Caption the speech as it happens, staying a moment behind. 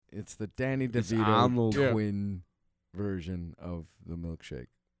It's the Danny It's DeVito Arnold. twin version of the milkshake.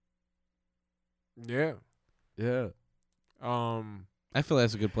 Yeah. Yeah. I feel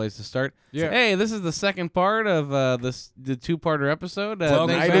that's a good place to start. Yeah. Hey, this is the second part of the two-parter episode. Welcome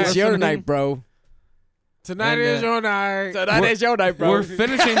Thanks back. for Tonight is your listening. night, bro. Tonight And, is your night. Tonight is your night, bro. We're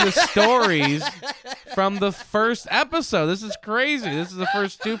finishing the stories from the first episode. This is crazy. This is the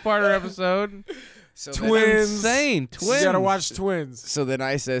first two-parter episode. So Twins. Insane. Twins. You gotta watch Twins. So then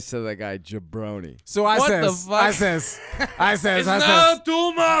I says to the guy, jabroni. So I What the says, fuck? I says,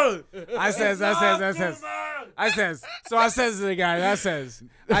 So I says to the guy, I says.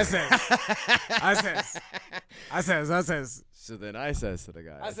 So then I says to the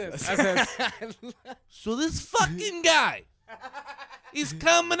guy, I says. So this fucking guy, he's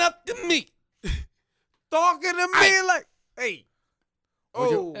coming up to me. Talking to me like, hey.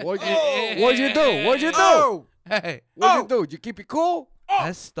 What'd you do? What'd you do? Oh. Hey, What'd you do? You keep it cool?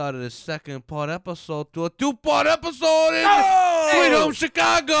 I started a second-part episode to a two-part episode in Oh. Sweet Home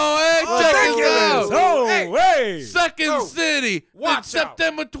Chicago. Hey, check thank this you. out. Oh, hey. Second Oh. City, Watch on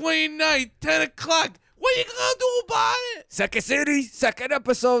September 29th, 10 o'clock. What you gonna do about it? Second city, second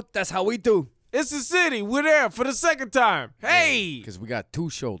episode. That's how we do. It's the city. We're there for the second time. Hey. Because we got two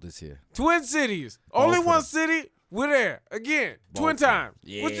shoulders here. Twin cities. Only of one them. city. We're there. Again. Twin of them. times.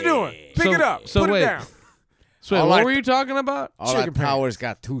 What you Yeah. doing? Pick So- it up. so Put wait. it down. So wait, All what right. were you talking about? All Chicken that power's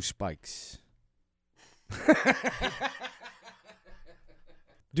got two spikes.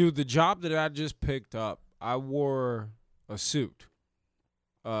 Dude, the job that I just picked up, I wore a suit.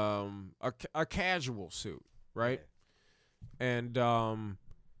 A casual suit, right? And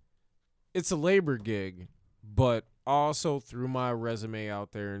it's a labor gig, but also threw my resume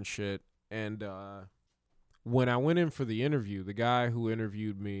out there and shit. And when I went in for the interview, the guy who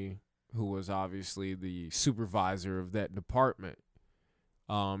interviewed me, who was obviously the supervisor of that department,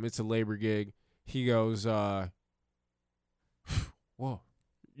 it's a labor gig. He goes, whoa,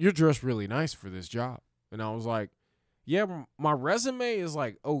 you're dressed really nice for this job. And I was like, yeah, my resume is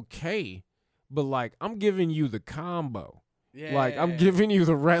like okay, but like I'm giving you the combo. Yeah. Like I'm giving you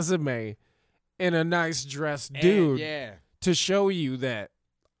the resume and a nice dressed dude Yeah. to show you that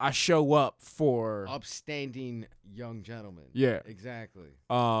I show up for Upstanding young gentleman. Yeah. Exactly.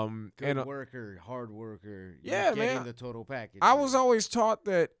 and Good worker, hard worker. Yeah, getting man. the total package. I was always taught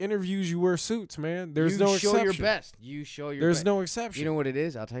that interviews you wear suits, man. There's you no show exception. your best. You show your There's best. no exception. You know what it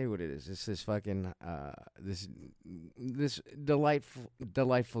is? I'll tell you what it is. It's this fucking this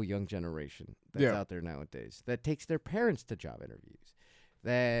delightful young generation that's Yeah. out there nowadays that takes their parents to job interviews.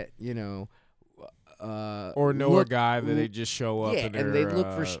 That or know a look- guy that they just show up Yeah, in and their they look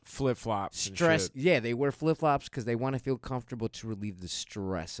for flip flops. stress. Yeah, they wear flip flops because they want to feel comfortable to relieve the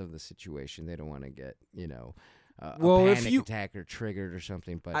stress of the situation. They don't want to get Well, a if panic you- attack or triggered or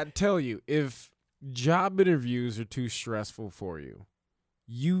something. But I tell you, if job interviews are too stressful for you,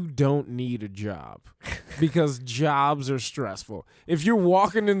 you don't need a job because jobs are stressful. If you're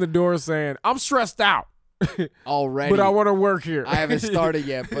walking in the door saying, I'm stressed out, already, but I want to work here. I haven't started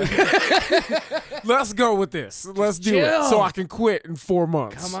yet. But Let's go with this. Let's do it chill. so I can quit in 4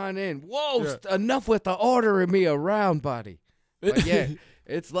 months. come on in. Whoa, Yeah. enough with the ordering me around, buddy. But yeah,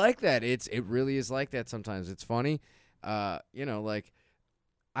 it's like that. It really is like that sometimes. It's funny. Like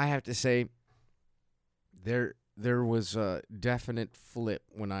I have to say there was a definite flip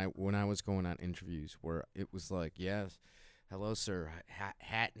when I was going on interviews where it was like, yes, hello sir,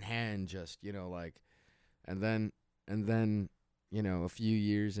 hat in hand, just, and then a few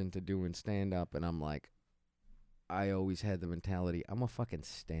years into doing stand up and I'm like, I always had the mentality, I'm a fucking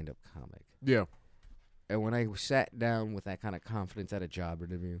stand up comic. Yeah. And when I sat down with that kind of confidence at a job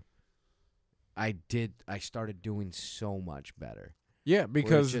interview, I started doing so much better. Yeah,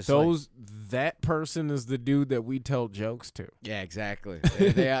 because just that person is the dude that we tell jokes to. Yeah, exactly.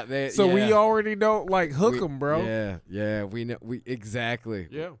 They, So we yeah. already don't hook them, bro. Yeah, we know. Yeah. Exactly.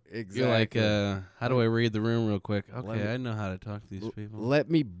 You're Exactly. like, how do I read the room real quick? Let Okay, me- I know how to talk to these people. Let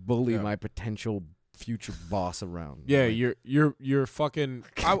me bully Yeah. my potential future boss around. Yeah, Like, you're fucking.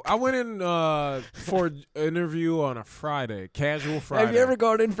 I went in for an interview on a Friday, casual Friday. Have you ever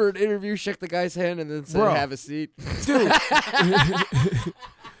gone in for an interview, shook the guy's hand, and then said, Bro. "Have a seat"? dude?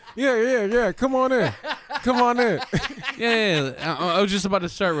 Yeah. Come on in. Yeah. I was just about to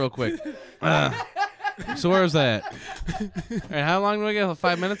start real quick. So where was that? All right, how long do I get?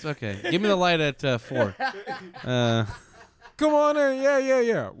 5 minutes? Okay. Give me the light at 4. Come on in.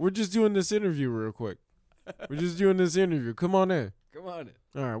 Yeah. We're just doing this interview real quick. Come on in. Come on.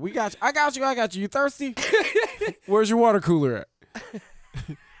 All right, we got you. I got you. You thirsty? Where's your water cooler at?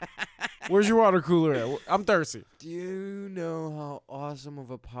 Where's your water cooler at? I'm thirsty. Do you know how awesome of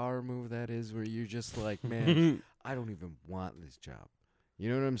a power move that is? Where you're just like, man, I don't even want this job. You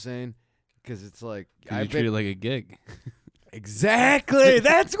know what I'm saying? Because it's like You treat it like a gig. Exactly.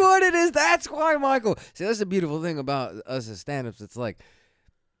 That's what it is. That's why, Michael. See, that's the beautiful thing about us as stand-ups. It's like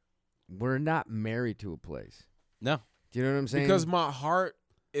we're not married to a place. No. Do you know what I'm saying? Because my heart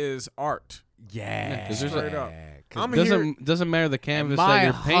is art. yeah, 'cause there's a- Straight up. 'cause I'm here. Doesn't matter the canvas my that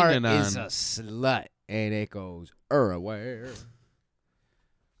you're heart painting on. is a slut, and it goes away.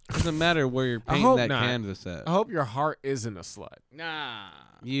 Doesn't matter where you're I painting hope that not. canvas at. I hope your heart isn't a slut. Nah.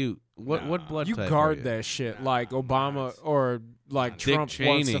 What blood You type guard are you? that shit Nah, like Obama or like Dick Trump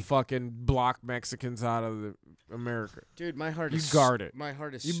wants to Cheney. fucking block Mexicans out of America. Dude, my heart You is guard it. My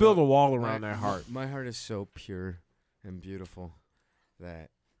heart is You so, build a wall around that heart. My heart is so pure and beautiful that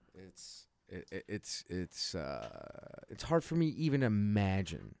it's hard for me even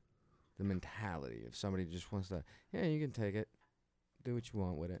imagine the mentality of somebody who just wants to, yeah, you can take it. Do what you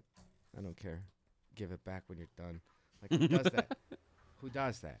want with it. I don't care. Give it back when you're done. Like, who does that? Who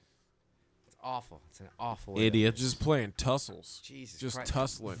does that? It's awful. It's an awful way to- Idiot. Just playing tussles. Jesus Just Christ.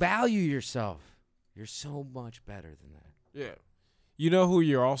 tussling. Value yourself. You're so much better than that. Yeah. You know who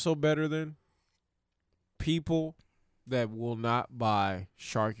you're also better than? People that will not buy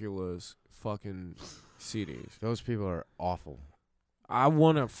Sharkula's fucking CDs. Those people are awful. I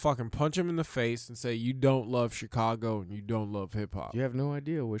want to fucking punch him in the face and say, you don't love Chicago and you don't love hip hop. You have no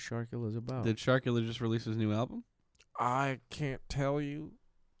idea what Sharkula is about. Did Sharkula just release his new album? I can't tell you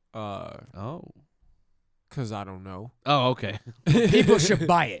Oh. because I don't know. Oh, okay. People should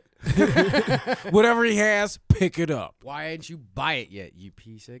buy it. Whatever he has, pick it up. Why didn't you buy it yet, you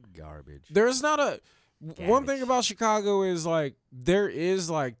piece of garbage? There's not a one thing Garbage. about Chicago is like there is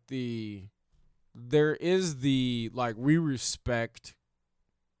the like we respect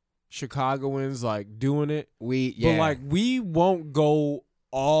Chicagoans like doing it, But like we won't go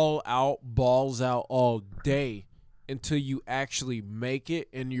all out, balls out all day until you actually make it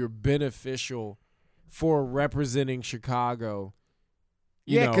and you're beneficial for representing Chicago.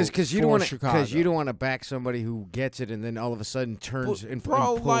 because you don't want Chicago. you don't want to back somebody who gets it and then all of a sudden turns and bro,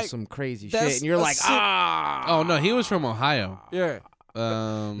 pulls like, some crazy that's shit and you're a like, sick- Oh no, he was from Ohio. Yeah.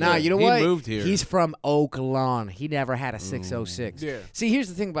 Nah, you know he what? moved here. He's from Oak Lawn. He never had a 606. Yeah. See, here's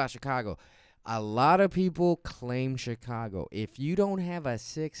the thing about Chicago. A lot of people claim Chicago. If you don't have a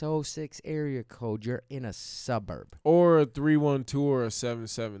 606 area code, you're in a suburb. Or a 312 or a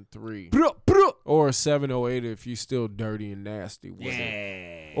 773. Bro, bro. Or a 708 if you still dirty and nasty with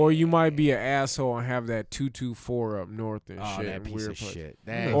it. Yeah. Or you might be an asshole and have that 224 up north and Oh, shit. that and piece weird of place. shit.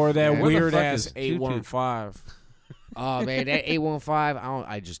 Or that Where the weird fuck ass is 815. Oh man, that 815.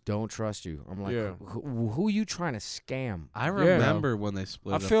 I just don't trust you. I'm like, Yeah. who you trying to scam? I remember when they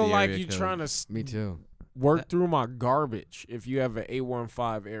split I up feel the like area you're code. trying to Me too. work through my garbage if you have an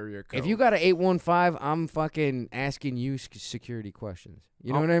 815 area code. If you got an 815, I'm fucking asking you security questions.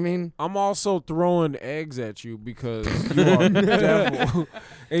 You know what I mean? I'm also throwing eggs at you because you are the devil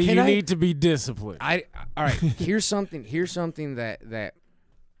and Can you I- need to be disciplined. All right. Here's something that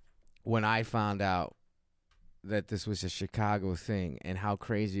when I found out that this was a Chicago thing and how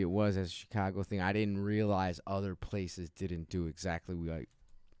crazy it was as a Chicago thing, I didn't realize other places didn't do exactly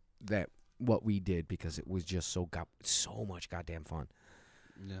what we did because it was just so much goddamn fun.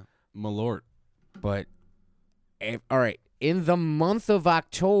 Yeah. Malort. But all right, in the month of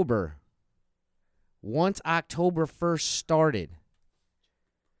October, once October 1st started,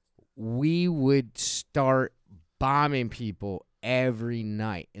 we would start bombing people every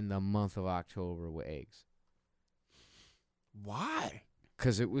night in the month of October with eggs. Why?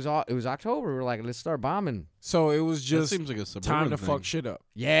 Because it was October. We were like, let's start bombing. So it was That just seems like a suburban time to thing. fuck shit up.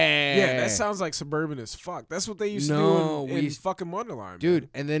 Yeah. Yeah, that sounds like suburban as fuck. That's what they used No, to do we in used- fucking Wonderland, Dude,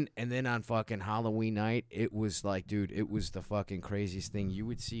 and then on fucking Halloween night, it was like, dude, it was the fucking craziest thing. You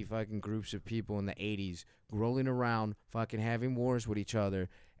would see fucking groups of people in the 80s rolling around, fucking having wars with each other,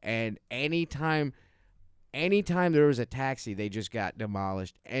 and anytime there was a taxi, they just got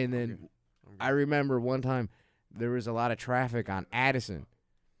demolished. And then I remember one time there was a lot of traffic on Addison,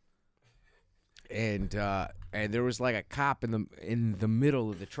 and there was like a cop in the middle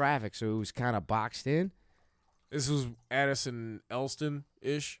of the traffic, so it was kind of boxed in. This was Addison Elston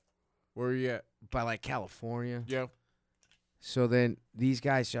ish. Where are you at? By like California. Yeah. So then these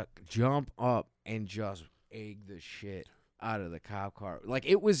guys jump up and just egg the shit out of the cop car. Like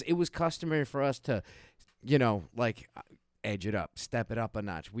it was customary for us to, like edge it up, step it up a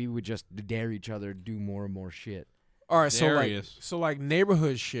notch. We would just dare each other to do more and more shit. All right, Darius. so like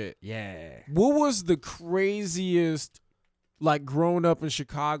neighborhood shit. Yeah. What was the craziest like growing up in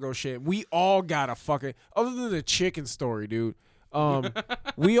Chicago shit, we all got a fucking, other than the chicken story, dude.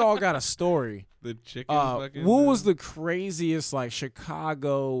 We all got a story. The chicken fucking. What was the craziest like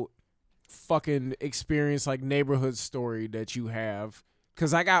Chicago fucking experience, like neighborhood story that you have?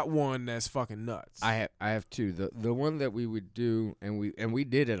 Cause I got one that's fucking nuts. I have two. The one that we would do, and we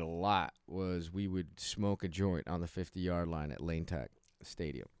did it a lot, was we would smoke a joint on the 50-yard line at Lane Tech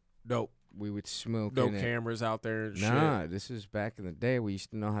Stadium. Dope. We would smoke. No in it. cameras out there and shit. Nah, this is back in the day. We used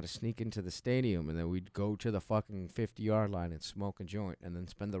to know how to sneak into the stadium, and then we'd go to the fucking 50-yard line and smoke a joint, and then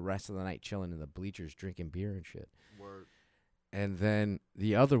spend the rest of the night chilling in the bleachers, drinking beer and shit. Word. And then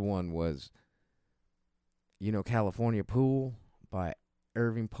the other one was, California Pool by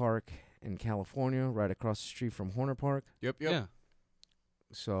Irving Park in California, right across the street from Horner Park. Yep. Yeah.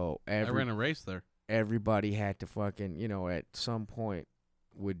 So I ran a race there. everybody had to fucking, at some point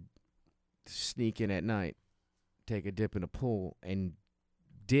would sneak in at night, take a dip in a pool, and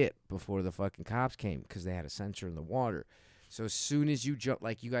dip before the fucking cops came because they had a sensor in the water. So as soon as you jump,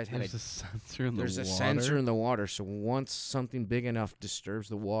 like you guys had There's a sensor in the water. there's a sensor in the water. So once something big enough disturbs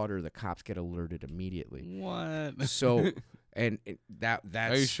the water, the cops get alerted immediately. What? So, that's.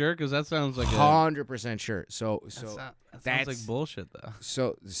 Are you sure? Because that sounds like 100% sure. So that sounds that's like bullshit, though.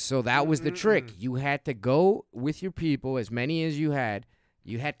 So that was the trick. You had to go with your people, as many as you had.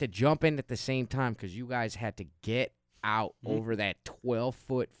 You had to jump in at the same time because you guys had to get out over that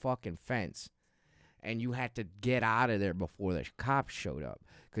 12-foot fucking fence. And you had to get out of there before the cops showed up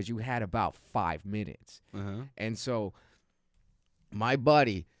because you had about 5 minutes. Uh-huh. And so my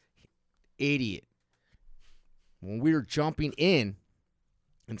buddy, idiot, when we were jumping in,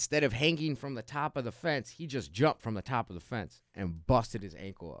 instead of hanging from the top of the fence, he just jumped from the top of the fence and busted his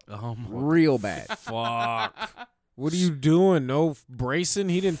ankle up. Oh, my Real bad. Fuck. What are you doing? No bracing?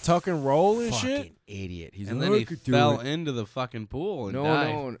 He didn't tuck and roll and Fucking shit? idiot. He's And like, then "I he could do fell it." into the fucking pool and No,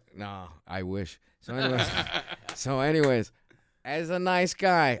 died. no, I wish. So anyways, as a nice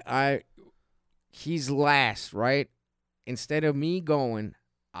guy, he's last, right? Instead of me going,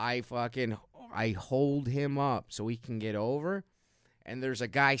 I hold him up so he can get over. And there's a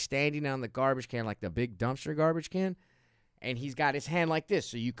guy standing on the garbage can, like the big dumpster garbage can. And he's got his hand like this,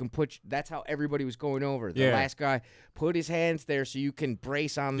 so you can that's how everybody was going over. The last guy put his hands there so you can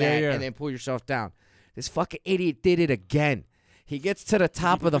brace on that and then pull yourself down. This fucking idiot did it again. He gets to the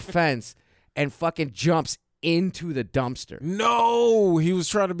top of the fence and fucking jumps into the dumpster. No, he was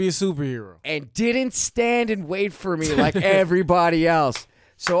trying to be a superhero. And didn't stand and wait for me like everybody else.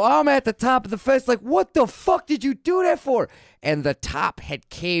 So I'm at the top of the fence like, what the fuck did you do that for? And the top had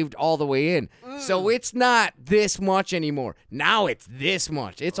caved all the way in. So it's not this much anymore. Now it's this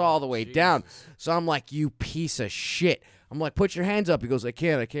much. It's all the way down. So I'm like, you piece of shit. I'm like, put your hands up. He goes, I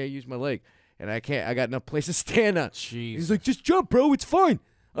can't use my leg. And I got enough place to stand on. He's like, just jump, bro. It's fine.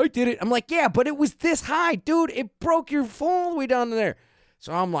 I did it. I'm like, yeah, but it was this high, dude. It broke your phone all the way down there.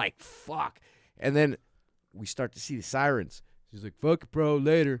 So I'm like, fuck. And then we start to see the sirens. He's like, fuck it, bro,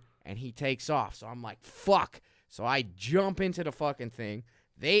 later. And he takes off. So I'm like, fuck. So I jump into the fucking thing.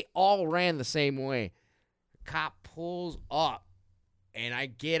 They all ran the same way. Cop pulls up. And I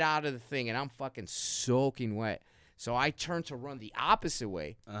get out of the thing. And I'm fucking soaking wet. So I turn to run the opposite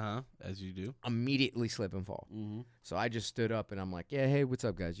way. Uh-huh, as you do. Immediately slip and fall. Mm-hmm. So I just stood up and I'm like, yeah, hey, what's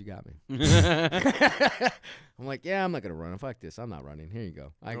up, guys? You got me. I'm like, yeah, I'm not going to run. Fuck this. I'm not running. Here you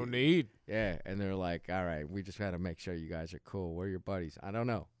go. No need. Yeah. And they're like, all right, we just got to make sure you guys are cool. Where are your buddies? I don't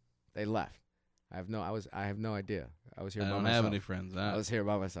know. They left. I have no idea. I was here I by don't myself. have any friends. I was here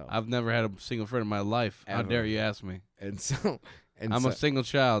by myself. I've never had a single friend in my life. How Ever. dare you ask me? And so I'm a single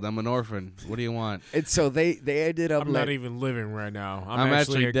child. I'm an orphan. What do you want? And so they ended up I'm not even living right now. I'm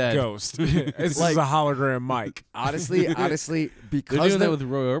actually actually a dead. ghost. This Like- is a hologram mic. honestly They're because doing that with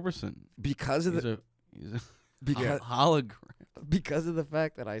Roy Orbison. because of the He's a because hologram. because of the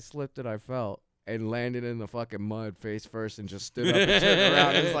fact that I slipped and I fell and landed in the fucking mud face first and just stood up and turned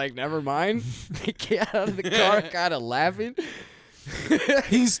around and was like, never mind. They get out of the car kind of laughing.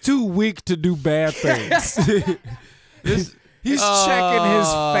 He's too weak to do bad things. He's checking his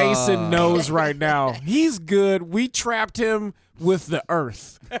face and nose right now. He's good. We trapped him with the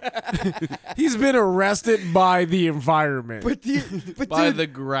earth. He's been arrested by the environment. But By dude, the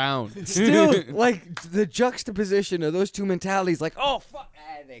ground. still, like, the juxtaposition of those two mentalities, like, oh, fuck,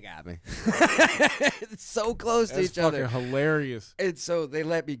 they got me. It's so close to That's each fucking other. hilarious. And so they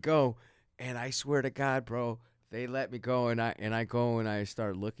let me go. And I swear to God, bro, they let me go. And I go and I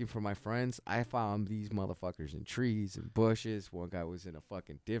start looking for my friends. I found these motherfuckers in trees and bushes. One guy was in a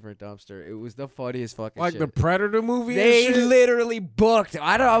fucking different dumpster. It was the funniest fucking Like shit. the Predator movie. They and shit? literally booked.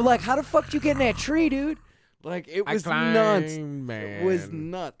 I'm like, how the fuck did you get in that tree, dude? Like it I was climb, nuts. man. It was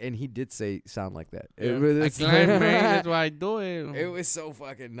nuts, and he did sound like that. Yeah. I climb, man. That's why I do it. It was so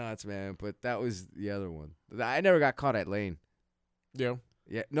fucking nuts, man. But that was the other one. I never got caught at Lane. Yeah.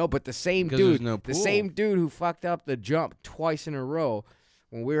 Yeah, no, but the same Because there's dude, no the pool. same dude who fucked up the jump twice in a row.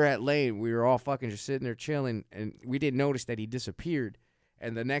 When we were at Lane, we were all fucking just sitting there chilling, and we didn't notice that he disappeared.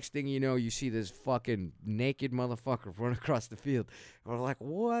 And the next thing you know, you see this fucking naked motherfucker run across the field. And we're like,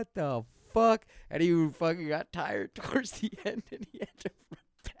 what the fuck? And he fucking got tired towards the end, and he had to run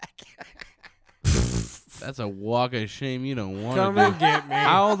back. That's a walk of shame you don't want Come to and do. get me.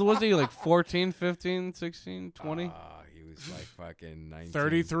 How old was he? Like 14, 15, 16, 20? He was like fucking 19.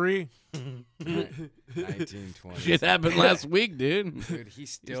 33. 19, 20. Shit happened last week, dude. Dude, he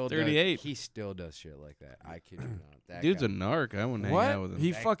still 38. He still does shit like that. I kid you not. That Dude's guy, a narc. I wouldn't hang out with What? him.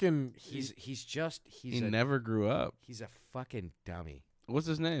 He That- fucking. he's Never grew up. he's a fucking dummy. What's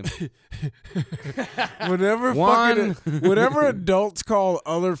his name? Whenever Juan. fucking, whenever adults call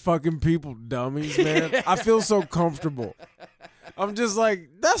other fucking people dummies, man, I feel so comfortable. I'm just like,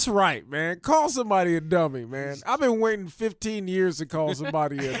 that's right, man. Call somebody a dummy, man. I've been waiting 15 years to call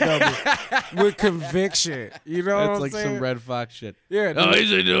somebody a dummy with conviction. You know what That's I'm like saying? some Red Fox shit. Yeah. Oh,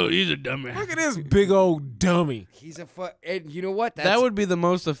 dude. he's a dummy. Look at this big old dummy. He's a and you know what? That would be the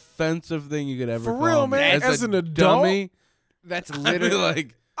most offensive thing you could ever For call real, me. man. As a an adult, dummy, that's I'd be literally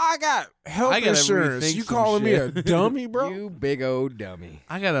like, I got health I gotta insurance. rethink You some calling me a shit. dummy, bro? you big old dummy.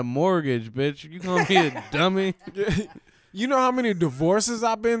 I got a mortgage, bitch. You call me a dummy? You know how many divorces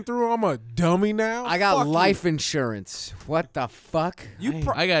I've been through? I'm a dummy now. I got Fuck you. life insurance. What the fuck?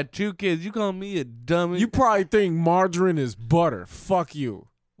 I got 2 kids. You call me a dummy? You probably think margarine is butter. Fuck you.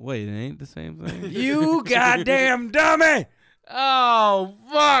 Wait, it ain't the same thing. You goddamn dummy. Oh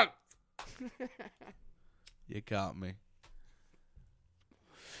fuck! You caught me.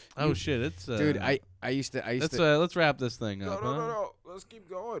 Oh shit! It's Dude, I used to let's wrap this thing No, up. no, huh? no, no. Let's keep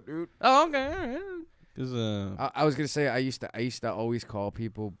going, dude. Oh, okay, all right. Cause I was gonna say I used to always call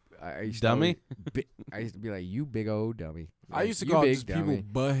people I used Dummy? To always, I used to be like, you big old dummy. I used to You call big just people dummy.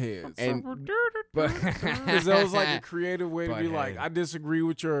 buttheads. And but Because that was like a creative way to be like, Butthead. I disagree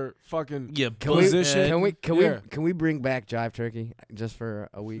with your fucking yeah, Can we, position. Yeah. can we bring back Jive Turkey just for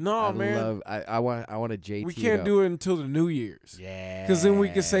a week? No, I man. Love, I want a JT. We can't do it until the New Year's. Yeah. Because then we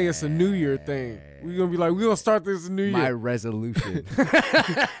can say it's a New Year thing. We're going to be like, we're going to start this New My Year. resolution.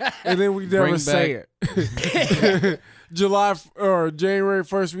 And then we never Bring say it. Or January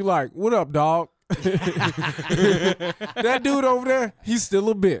 1st, we like, what up, dog? That dude over there, he's still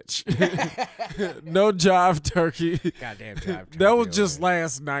a bitch. No Jive Turkey. Goddamn Jive Turkey. That was over just there.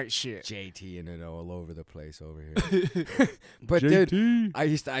 last night shit. JT and it all over the place over here. But dude, I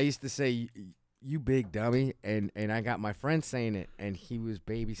used to say you big dummy, and I got my friend saying it, and he was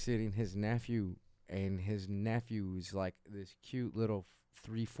babysitting his nephew, and his nephew was like this cute little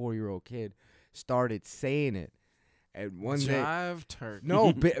 3-4-year-old kid, started saying it, and one day, Jive Turkey.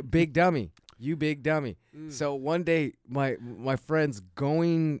 no, big dummy. You big dummy. Mm. So one day, my friend's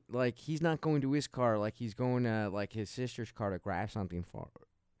going, like, he's not going to his car, like he's going to like his sister's car to grab something for her.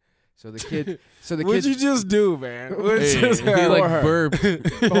 So the kid, What'd you just do, man? What'd Hey, just he happen? like her. burp.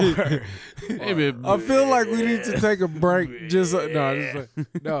 Or- Hey, babe. I feel like we need to take a break. Just no,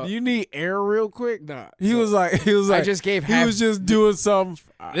 do you need air real quick? no. He So was like, I just gave he half was just doing something.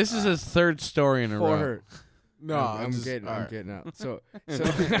 This is his third story in a for row. her. No, I'm just- getting, all I'm right. getting out. So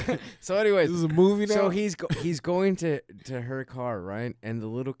so anyways, This is a movie now. so he's going to her car, right? And the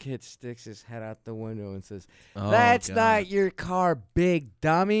little kid sticks his head out the window and says, Oh, "That's God. not your car, big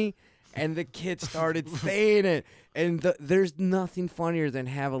dummy." And the kid started saying it. And there's nothing funnier than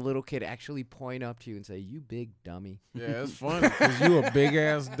have a little kid actually point up to you and say, "You big dummy." Yeah, it's funny because you a big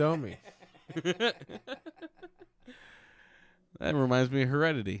ass dummy. That reminds me of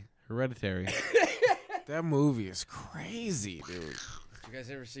Hereditary. That movie is crazy, dude. You guys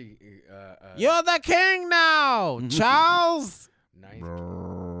ever see You're the king now, Charles.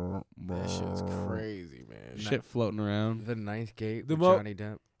 Ninth, That shit's crazy, man. Shit floating around. the Ninth Gate The with mo- Johnny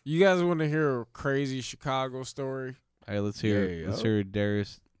Depp? You guys want to hear a crazy Chicago story All right, let's hear Yeah, let's yo. hear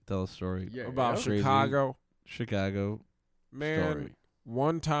Darius tell a story. Yeah. about Crazy. Chicago? Chicago Man, story.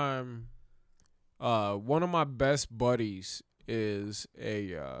 one time, one of my best buddies is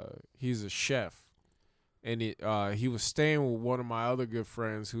he's a chef, and he was staying with one of my other good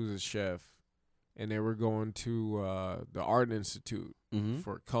friends who's a chef, and they were going to the Art Institute Mm-hmm.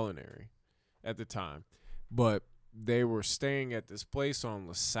 for culinary at the time, but they were staying at this place on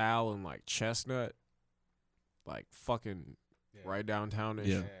LaSalle and like Chestnut, like fucking right downtown.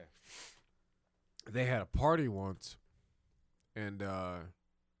 Yeah. They had a party once, and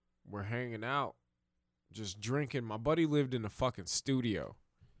we're hanging out just drinking. My buddy lived in a fucking studio.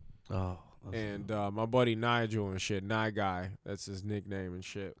 Oh. And my buddy Nigel and shit, Nye Guy, that's his nickname and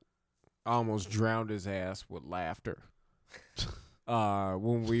shit. I almost drowned his ass with laughter.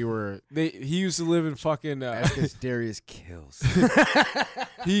 When we were, he used to live in fucking. That's because Darius kills.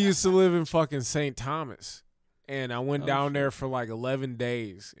 He used to live in fucking St. Thomas, and I went down shit. there for like 11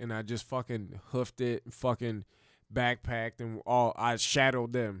 days, and I just fucking hoofed it, and fucking backpacked, and all. I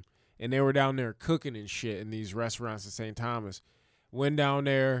shadowed them, and they were down there cooking and shit in these restaurants in St. Thomas. Went down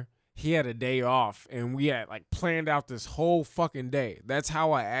there. He had a day off, and we had like planned out this whole fucking day. That's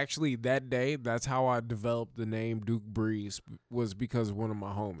how that's how I developed the name Duke Breeze, was because of one of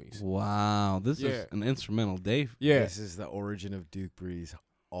my homies. Wow, this Yeah. is an instrumental day. Yeah. This is the origin of Duke Breeze.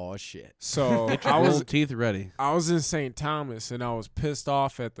 Oh shit. So Get your I was gold teeth ready. I was in St. Thomas, and I was pissed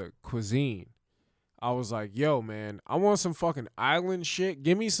off at the cuisine. I was like, yo, man, I want some fucking island shit.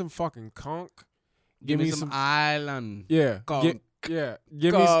 Give me some fucking conch. Give me some island. Yeah. Conch. Give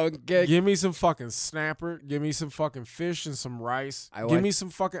me some fucking snapper. Give me some fucking fish and some rice. Give me some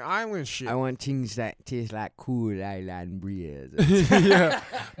fucking island shit. I want things that taste like cool island breeze. Yeah.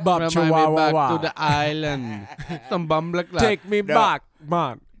 Bop Remind me back chihuahua. to the island. Some bum black. Take me No. back,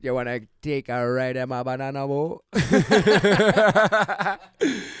 man. You wanna take a ride on my banana boat?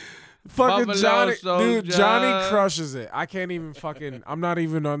 Fucking Buffalo Johnny, dude, soldier. Johnny crushes it. I can't even fucking. I'm not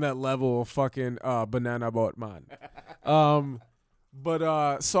even on that level of fucking banana boat man.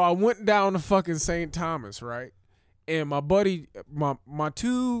 But so I went down to fucking St. Thomas, right? And my buddy, my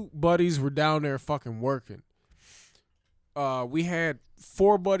two buddies were down there fucking working. We had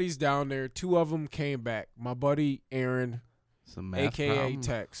 4 buddies down there. 2 of them came back. My buddy Aaron, Some math aka problem.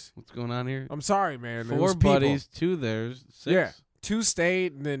 Tex. What's going on here? I'm sorry, man. It 4 was people. buddies, 2 theirs, 6. Yeah. 2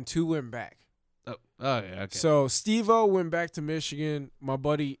 stayed and then 2 went back. Oh, yeah, okay. So Steve-O went back to Michigan. My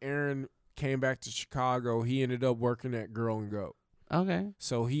buddy Aaron came back to Chicago. He ended up working at Girl and Goat. Okay.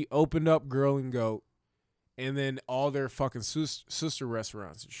 So he opened up Girl and Goat and then all their fucking sister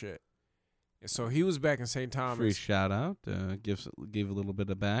restaurants and shit. And so he was back in St. Thomas. Free shout out. Give a little bit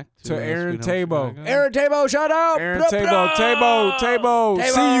of back To Aaron Sweet Home Tabo. Chicago. Aaron Tabo, shout out! Aaron Tabo.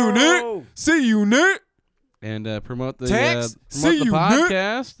 See you, Nick. See you, Nick. And promote the Tex, promote see the you, Nick.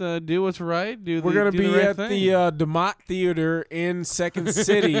 podcast. Do what's right. We're going to be right at thing. the DeMott Theater in Second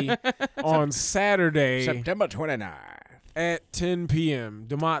City on Saturday. September 29th. At 10 p.m.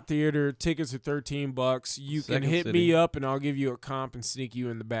 DeMott Theater. Tickets are $13. You Second can hit City. me up, and I'll give you a comp and sneak you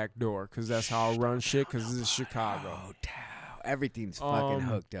in the back door, because that's how I run shit, because this is Chicago. Oh, everything's fucking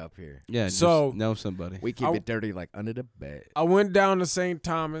hooked up here. Yeah. So- just know somebody. We keep it dirty like under the bed. I went down to St.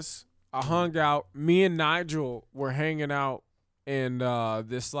 Thomas. I hung out. Me and Nigel were hanging out in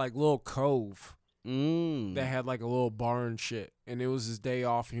this like little cove that had like a little bar and shit. And it was his day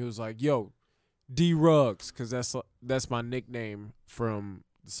off, and he was like, yo, D-Rugs, because that's my nickname from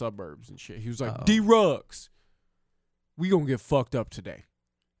the suburbs and shit. He was like, Uh-oh. D-Rugs, we gonna get fucked up today.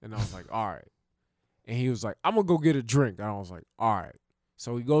 And I was like, all right. And he was like, I'm gonna go get a drink. And I was like, all right.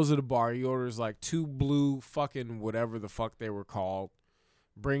 So he goes to the bar. He orders like 2 blue fucking whatever the fuck they were called.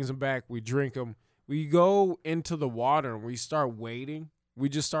 Brings them back. We drink them. We go into the water and we start wading. We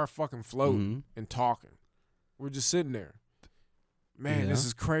just start fucking floating and talking. We're just sitting there. Man, this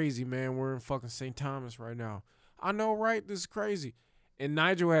is crazy, man. We're in fucking St. Thomas right now. I know, right? This is crazy. And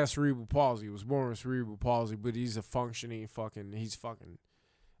Nigel has cerebral palsy. He was born with cerebral palsy, but he's a functioning fucking, he's fucking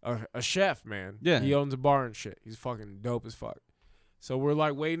a chef, man. Yeah. He owns a bar and shit. He's fucking dope as fuck. So we're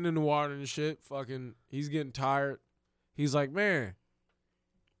like wading in the water and shit. Fucking, he's getting tired. He's like, man,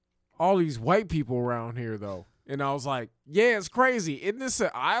 all these white people around here, though. And I was like, yeah, it's crazy. Isn't this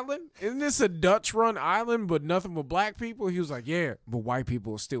an island? Isn't this a Dutch-run island, but nothing but black people? He was like, yeah, but white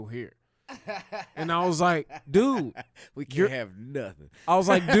people are still here. And I was like, dude. We can't have nothing. I was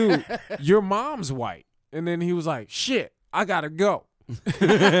like, dude, your mom's white. And then he was like, shit, I got to go.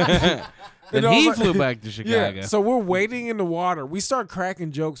 Then And I he was like- flew back to Chicago. Yeah, so we're wading in the water. We start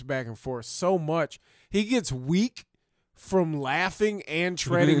cracking jokes back and forth so much. He gets weak from laughing and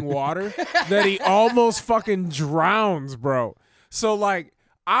treading water that he almost fucking drowns, bro. So, like,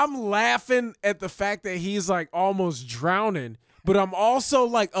 I'm laughing at the fact that he's, like, almost drowning, but I'm also,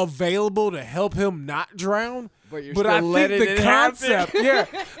 like, available to help him not drown. But you're But still I think letting the it happen.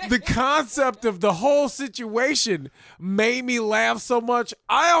 concept, the concept of the whole situation made me laugh so much,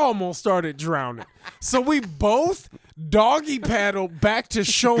 I almost started drowning. So we both doggy paddled back to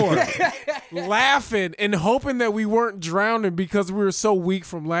shore, laughing and hoping that we weren't drowning because we were so weak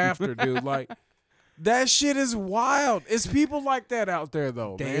from laughter, dude. Like, That shit is wild. It's people like that out there,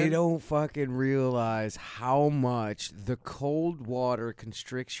 though. They man. don't fucking realize how much the cold water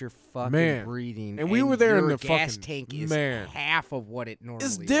constricts your fucking Man. breathing. And we were there in your the gas fucking- tank is man. half of what it normally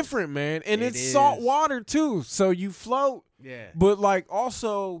It's is. different, man, and It it's salt is. water too. So you float, Yeah. but like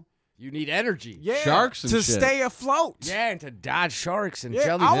also, You need energy. yeah, Sharks and to shit. stay afloat. Yeah, and to dodge sharks and Yeah,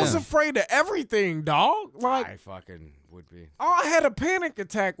 jellyfish. I was afraid of everything, dog. Like I fucking would be. I had a panic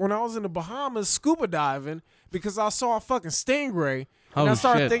attack when I was in the Bahamas scuba diving because I saw a fucking stingray. And I Oh,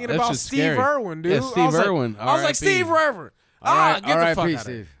 started shit. thinking That about shit's Steve scary. Irwin, dude. Yeah, I Steve was like- Irwin, I was like, R.I.P. Steve Irwin. All right, Get the fuck R.I.P. out of here.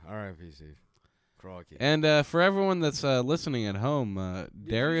 Steve. R.I.P. Steve. Crikey. And for everyone that's listening at home,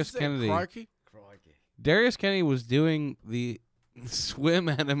 Darius Did you say Kennedy. crikey? Crikey. Darius Kennedy was doing the swim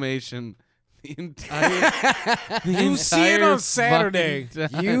animation the entire. You see it on Saturday.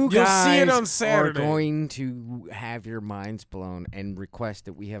 fucking You You'll guys see it on are Saturday. going to have your minds blown and request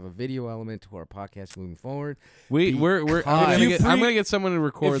that we have a video element to our podcast moving forward. We're Because- I'm gonna get someone to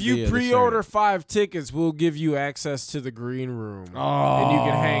record. If you the pre-order Saturday. 5 tickets, we'll give you access to the green room. And you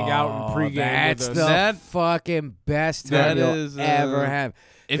can hang out and pregame That's with the us. That- fucking best that time you'll is, ever have.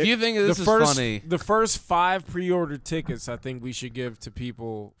 if you think this the is first, funny, The first 5 pre-order tickets, I think we should give to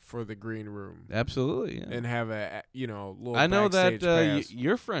people for the green room absolutely. Yeah. and have a little. I know that backstage pass.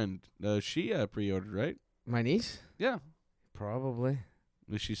 your friend, she pre-ordered, right? My niece? Yeah. Probably.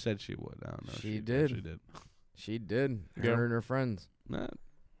 Well, she said she would. I don't know. if She She did. did. She did. Yeah. Her and her friends. Nah,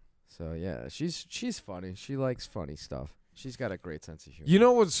 So yeah, she's funny. She likes funny stuff. She's got a great sense of humor. You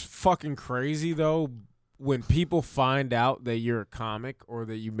know what's fucking crazy though? When people find out that you're a comic or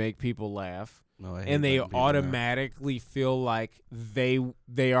that you make people laugh, no, I hate and they letting people know. automatically feel like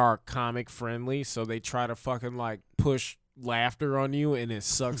they are comic friendly, so they try to fucking like push laughter on you, and it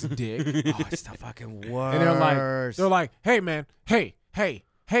sucks dick. Oh, it's the fucking worst. And they're like, hey man, hey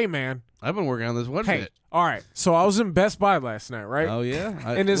man, I've been working on this one hey. bit. All right, so I was in Best Buy last night, right? Oh yeah.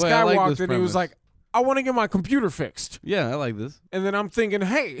 and this wait, guy I like walked this in, and he was premise. like, I want to get my computer fixed. "Yeah, I like this." And then I'm thinking,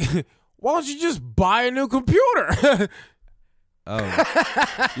 hey, why don't you just buy a new computer?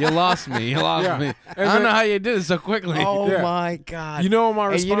 Oh, you lost me. You lost Yeah. me. And I don't then- know how you did it so quickly. Oh Yeah. my god. You know what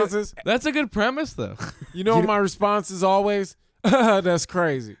my And you know- response is? That's a good premise, though. You know what my response is always? That's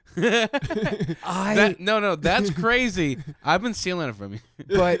crazy. No, that's crazy. I've been stealing it from you.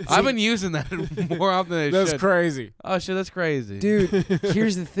 but I've been using that more often than I That's should. crazy. Oh shit, that's crazy, dude,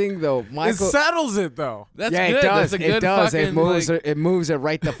 here's the thing though, Michael. It settles it though. That's yeah, good. it does. That's a good it does. fucking, It moves. like- It moves it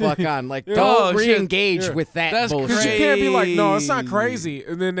right the fuck on. Like, Yeah. don't Oh, shit. re-engage Yeah. with that That's bullshit. Because you can't be like, no, it's not Crazy. crazy.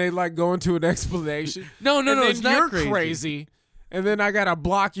 And then they like go into an explanation. no, and then it's not you're crazy. And then I gotta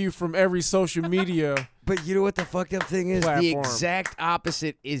block you from every social media. But you know what the fucked up thing is? The Platform. exact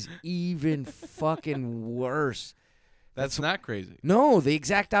opposite is even fucking worse. That's not crazy. No, the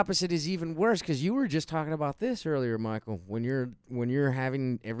exact opposite is even worse because you were just talking about this earlier, Michael. When you're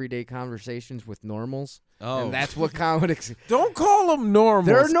having everyday conversations with normals, Oh, and that's what comics. Don't call them normals.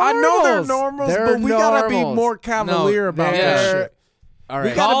 They're I know they're normals. normals, They're but we gotta be normals. more cavalier about they're- that shit. All We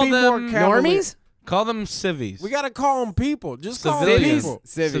right, gotta Call be more them cavalier. normies. call them civvies. We gotta call them people. Just call them Civilians. people.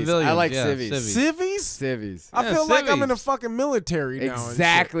 Civvies. Civilians, I like yeah, civvies. Civvies? Civvies. I Yeah, feel like I'm in the civvies. fucking military now. and shit.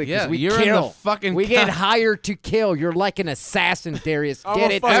 Exactly. 'Cause Yeah, we you're in kill. the fucking. We get hired to kill. You're like an assassin, Darius. I'm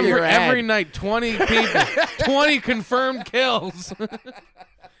Get a it fucking- through your every head. night, 20 people, 20 confirmed kills.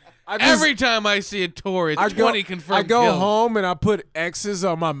 I just- Every time I see a tour, it's I 20 go, confirmed I go kills. home and I put X's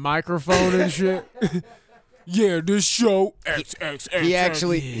on my microphone and shit. Yeah, this show X X X. He X.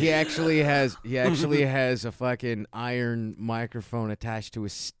 actually has a fucking iron microphone attached to a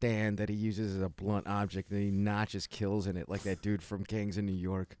stand that he uses as a blunt object, and he notches kills in it like that dude from Kings in New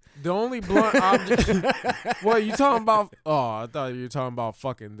York. The only blunt object. What you talking about? Oh, I thought you were talking about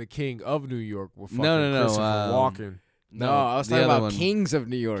fucking the King of New York with fucking No, Christopher Walken. No, I was the talking other about one. Kings of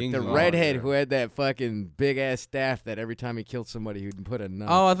New York, Kings the of- oh, redhead yeah. who had that fucking big ass staff that every time he killed somebody, he'd put a knife.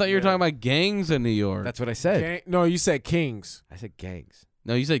 Oh, I thought you were Yeah. talking about gangs in New York. That's what I said. No, you said Kings. I said gangs.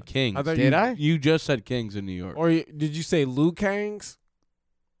 no, you said kings. I thought Did you, I? You just said kings in New York. Or did you say Liu Kangs?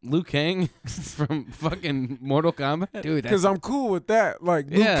 Liu Kang from fucking Mortal Kombat. Dude, Because I'm cool with that. Like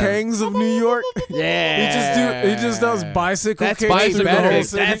Liu Yeah. Kangs of New York. yeah. He just does bicycle That's kicks way through the better. whole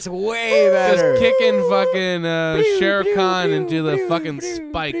city. That's way better. Just kicking fucking Shere Khan into the fucking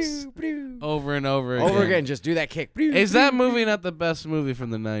spikes over and over again. Over again, just do that kick. Is that movie not the best movie from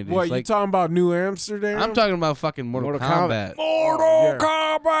the 90s? What, you Like, talking about New Amsterdam? I'm talking about fucking Mortal Kombat. Mortal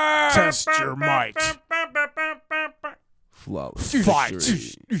Kombat. Test your might. Flawless.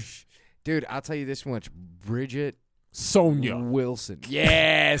 Fight. Dude, I'll tell you this much. Bridget Sonya. Wilson.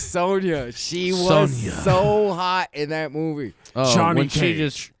 Yeah, Sonya. She was Sonya. so hot in that movie. Oh, Johnny when she Cage.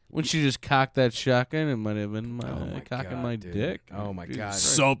 just When she just cocked that shotgun, it might have been Oh my cocking God, my dude. dick. Oh my Jesus God.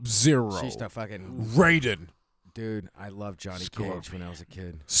 Christ. Sub-Zero. She's the fucking Raiden. dude. I loved Johnny Cage when I was a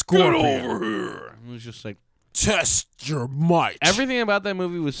kid. Scorpion. Here. It was just like Test your might. everything about that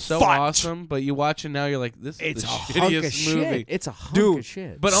movie was so Fight. awesome, but you watch it now, you're like, this It's is a the hunk of shittiest movie. shit. It's a hunk Dude, of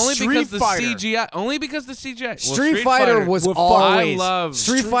shit. But only Street because the Fighter. CGI. Only because the CGI. Well, Street Fighter was with always. I love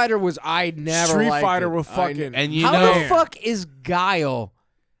Street Fighter was. I never. Street liked Fighter it. with I fucking. And you How know, the fuck is Guile?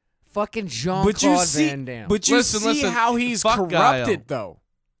 Fucking Jean but you Claude see, Van Damme. but you Listen, see listen, how he's fuck corrupted, Guile. though.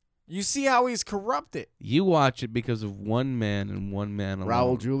 You see how he's corrupted. you watch it because of one man and one man alone.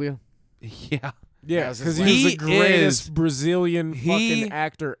 Raul Julia. Yeah. Yeah, That was because his he was last- the greatest He Brazilian he- fucking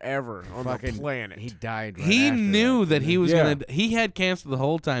actor ever on Fucking- the planet. He died. Right He after knew that didn't he was Yeah. gonna. He had cancer the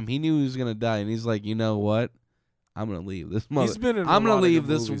whole time. He knew he was gonna die, and he's like, you know what? I'm gonna leave this mother. He's been in a I'm lot gonna of leave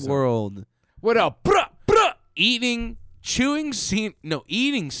good this movies, world. What up? Bruh, bruh. Eating, chewing scene. No,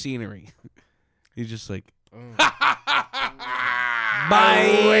 eating scenery. He's just like,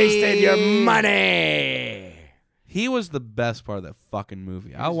 I wasted your money. he was the best part of that fucking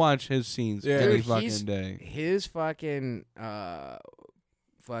movie. I'll watch his scenes Yeah. every Dude, he's- fucking day. His fucking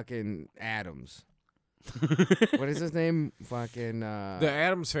Adams. What is his name? Fucking the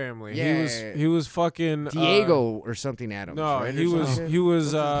Adams Family. Yeah. He was fucking Diego or something Adams. No, right, he or was something? he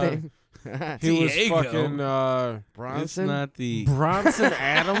was What's his name? he was Diego. fucking It's Bronson. not the. Bronson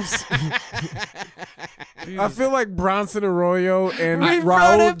Adams. I feel like Bronson Arroyo and We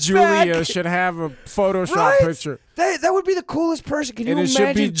brought Raul it Julia back. should have a Photoshop Right? picture, That would be the coolest person. Can you and it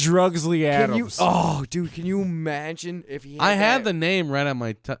imagine? should be Drugsley Can you? Adams. Oh, dude, can you imagine if he? Had I had that? the name right on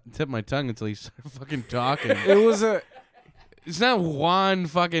my tip of my tongue until he started fucking talking. It was a It's not Juan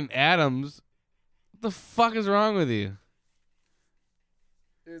fucking Adams. What the fuck is wrong with you?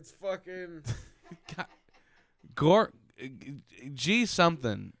 It's fucking Gore, G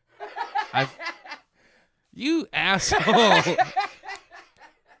something. You asshole.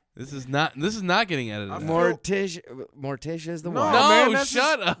 This is not getting edited. out. Morticia's the No, wife. No, man, that's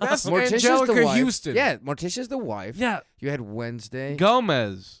shut just- up. That's Morticia's the Angelica wife. Houston. Yeah, Morticia's the wife. Yeah, You had Wednesday.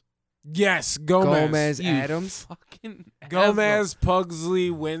 Gomez. Yes, Gomez. Gomez. You Adams. Fucking Gomez, Pugsley,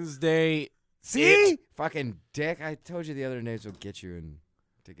 Wednesday. See? Fucking dick. I told you the other names will get you in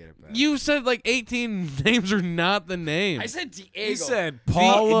to get it back. You said like 18 names are not the names. I said Diego. He said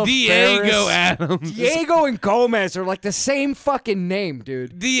Paula Diego Ferris. Adams. Diego and Gomez are like the same fucking name,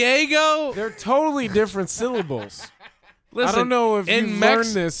 dude. Diego. They're totally different syllables. Listen, I don't know if in you Mex-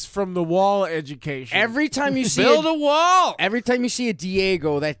 learned this from the wall education. Every time you see build a wall. every time you see a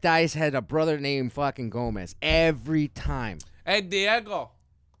Diego, that guy's had a brother named fucking Gomez. Every time. Hey Diego.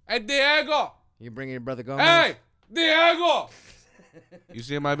 Hey Diego. You bringing your brother Gomez? Hey Diego. You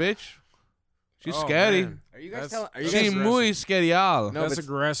see my bitch? She's Oh, scary. man. Are you guys That's- telling? Are you She guys? muy scarial. No, That's but-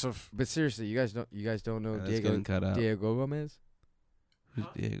 aggressive. But seriously, you guys don't know That's Diego getting cut out. Diego Gomez? Who's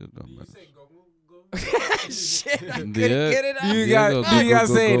Diego Gomez? Shit, I couldn't Diego- get it out. You Diego, guys, do you guys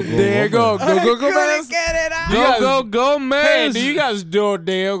go, say go, go, there go, go I go go couldn't Gomez? get it out. You guys- Go Gomez. Hey, do you guys do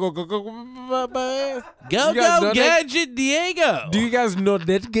there go go go Gomez? Go you guys know that- Gadget Diego. Do you guys know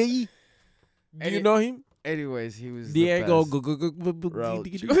that guy? Do Any- you know him? Anyways, he was Diego the go best. go go Raul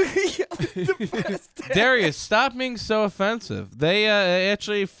go. Julia. Darius, stop being so offensive. They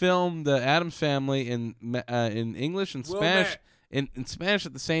actually filmed the Adams Family in English and Will Spanish Matt. in Spanish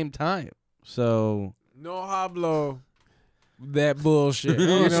at the same time. So No hablo that bullshit. No, You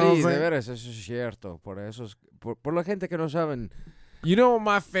know what I'm sí, de saying? veras, eso es cierto. Por la gente que no saben. You know what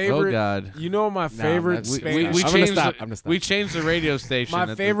my oh favorite? god, You know what my favorite that's- Spanish? we I'm gonna changed stop. the- I'm gonna stop. we changed the radio station. My at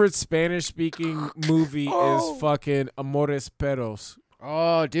the- favorite Spanish speaking movie Oh. is fucking Amores Perros.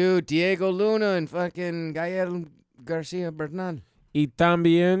 Oh, dude, Diego Luna and fucking Gael Garcia Bernal. Y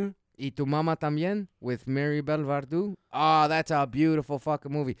también Y Tu Mama También with Mary Belle Verdú. Oh, that's a beautiful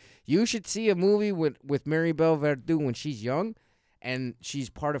fucking movie. You should see a movie with Mary Belle Verdú when she's young, and she's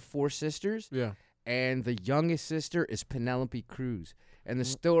part of Four Sisters, yeah. and the youngest sister is Penelope Cruz. And the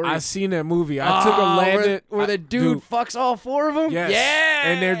story. I seen that movie. I took a landed where the dude fucks all four of them. Yes.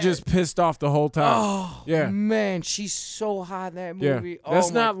 Yeah, and they're just pissed off the whole time. Oh, Yeah. man, she's so hot in that yeah, movie. that's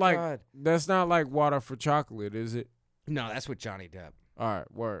oh, my not like God. that's not like Water for Chocolate, is it? No, that's with Johnny Depp. All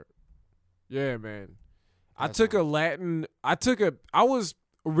right, word. Yeah, man. That's I was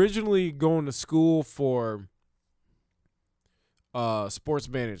originally going to school for sports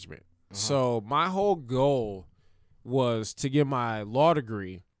management. So my whole goal was to get my law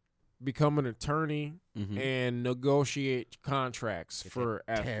degree, become an attorney, Mhm. and negotiate contracts for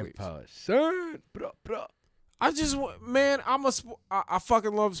athletes. 10%. Bro. I just, man, I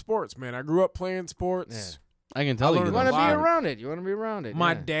fucking love sports, man. I grew up playing sports. I can tell I you. learned You a want to lot. be around it. You want to be around it.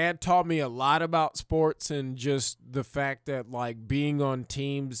 My yeah. dad taught me a lot about sports and just the fact that like being on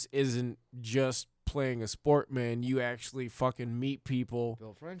teams isn't just playing a sport, man. You actually fucking meet people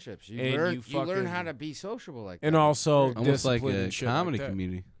build friendships. You And learn. you You learn fucking- how to be sociable like that. and also Almost like discipline a and shit like comedy that.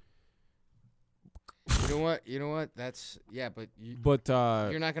 community. You know what? You know what? That's but But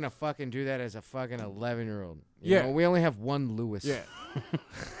you're not gonna fucking do that as a fucking 11-year-old. Yeah. We only have one Lewis. yeah,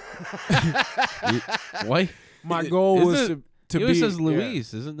 Why? my goal Isn't was it- to He be. always says yeah.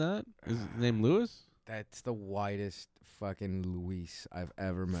 Luis, isn't that? Is his name Lewis? That's the whitest fucking Luis I've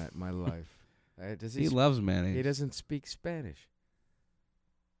ever met in my life. Does He he? loves mayonnaise. He doesn't speak Spanish.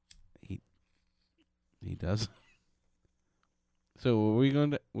 He does. So were we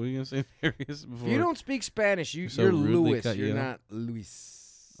going to say Darius before? If you don't speak Spanish, So you're rudely Lewis. cut You're you not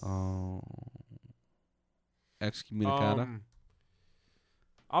Luis. Oh. Excommunicada.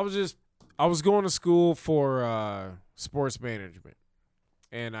 I was going to school for sports management,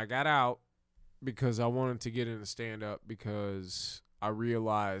 and I got out because I wanted to get into stand up because I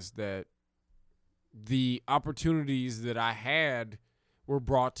realized that the opportunities that I had were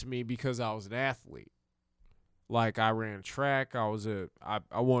brought to me because I was an athlete. Like I ran track, I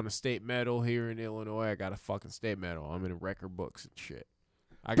won a state medal here in Illinois. I got a fucking state medal. I'm in record books and shit.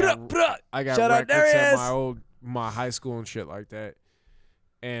 I got Shout out records at Darius! my high school and shit like that.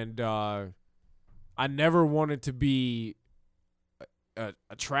 And I never wanted to be a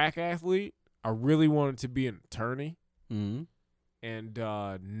track athlete. I really wanted to be an attorney Mm-hmm. and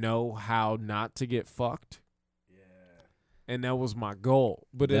know how not to get fucked. And that was my goal.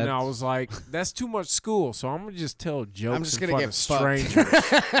 But then I That's- was like, that's too much school, so I'm going to just tell jokes I'm just in gonna front get of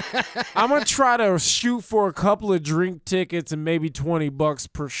fucked. strangers. I'm going to try to shoot for a couple of drink tickets and maybe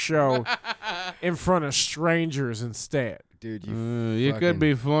 $20 per show in front of strangers instead. Dude, You fucking- could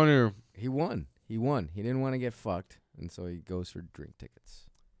be funnier. He won. He didn't want to get fucked, and so he goes for drink tickets.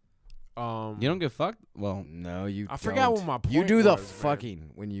 You don't get fucked? Well, No, you. I forgot don't. what my You point do the was, man.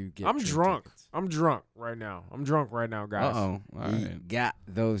 fucking when you get. I'm drink drunk. tickets. I'm drunk right now. Guys. uh-oh. All He right. got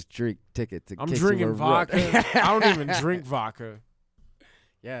those drink tickets. I'm drinking vodka. I don't even drink vodka.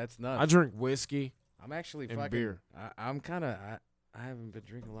 Yeah, it's nuts. I drink whiskey. I'm actually and fucking. beer. I'm kind of. I haven't been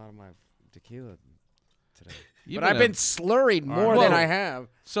drinking a lot of my tequila today, You've but I've been a- slurring All more right. than Whoa. I have.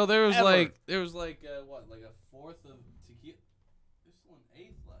 So there was Ever. like what, like a fourth of tequila? There's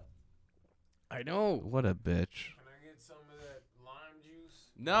 1/8 left. I know. What a bitch. Can I get some of that lime juice?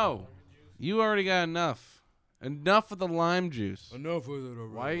 No. You already got enough. Enough of the lime juice. Enough with it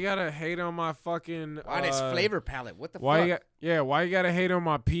already. Why you gotta hate on my fucking? On his flavor palette. What the Why fuck? why you gotta hate on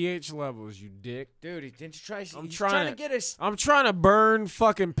my pH levels, you dick? Dude, didn't you try? I'm he's trying trying to- to get us. I'm trying to burn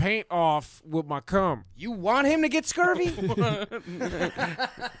fucking paint off with my cum. You want him to get scurvy?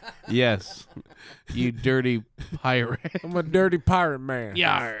 Yes. You dirty pirate. I'm a dirty pirate man.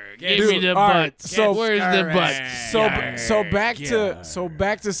 Yar, Dude, give me the all right, butts. so- Where's the Scurvy. butts? So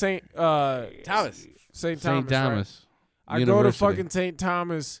back to St. Thomas. St. Thomas. St. right? Thomas. I go to University. fucking St.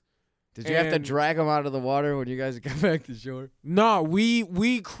 Thomas. Did you have to And- drag him out of the water when you guys got back to shore? No,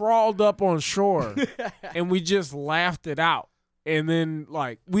 we crawled up on shore and we just laughed it out. And then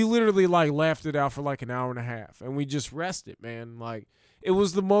like we literally like laughed it out for like an hour and a half and we just rested, man. Like it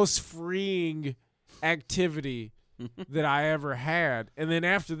was the most freeing activity that I ever had. And then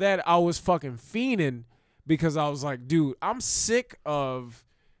after that I was fucking fiending because I was like, dude, I'm sick of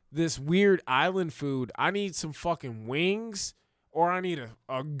this weird island food. I need some fucking wings or I need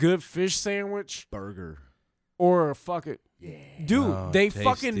a good fish sandwich Burger. or a fucking dude, Oh, they tasty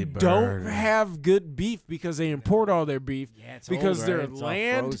fucking don't burger. have good beef because they import all their beef Yeah, it's because old, their right? It's all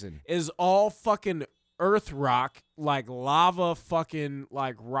land frozen. is all fucking earth rock, like lava fucking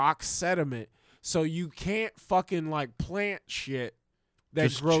like rock sediment. So you can't fucking like plant shit that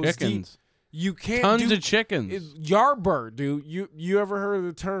Just grows deep. chickens. You can't Tons do of chickens. Yardbird, dude. You ever heard of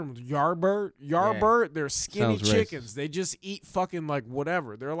the term yardbird? Yardbird, they're skinny Sounds chickens. racist. They just eat fucking like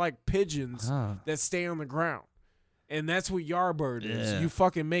whatever. They're like pigeons Ah. that stay on the ground. And that's what yardbird is. Yeah. You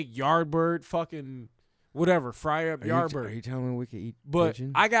fucking make yardbird fucking whatever, fry up Are yardbird. you telling me we could eat But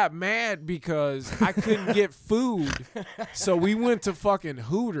pigeon? I got mad because I couldn't get food. So we went to fucking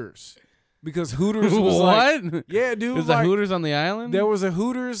Hooters. Because Hooters was like, What? yeah, dude. There's like, a Hooters on the island? there was a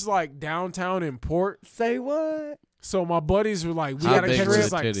Hooters like downtown in Port. Say what? So my buddies were like, we How gotta big catch were this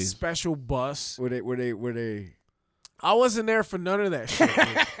the like titties? special bus. Were they? I wasn't there for none of that shit.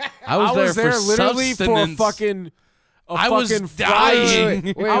 dude. I was there for literally for a sustenance. fucking. I was fucking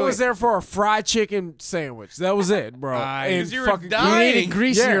dying. Wait, I was there for a fried chicken sandwich. That was it, bro. Aye, 'cause And you were fucking- dying. You needed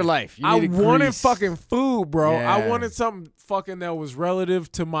grease in Yeah. your life. You I needed wanted grease. fucking food, bro. I Yeah. wanted something fucking that was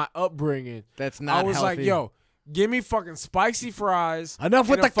relative to my upbringing. That's not I was healthy. like, yo, Give me fucking spicy fries. Enough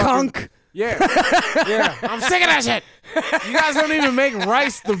with and the a fucking- conch. Yeah. Yeah. I'm sick of that shit. You guys don't even make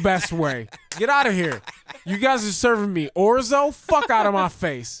rice the best way. Get out of here. You guys are serving me orzo? Fuck out of my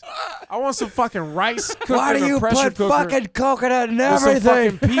face. I want some fucking rice cooked Why in do a you pressure put cooker fucking coconut in with some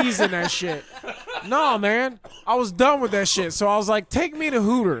everything? fucking peas in that shit. No, man. I was done with that shit. So I was like, take me to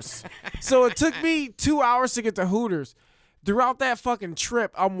Hooters. So it took me 2 hours to get to Hooters. Throughout that fucking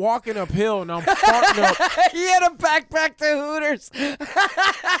trip, I'm walking uphill and I'm farting up. He had a backpack to Hooters.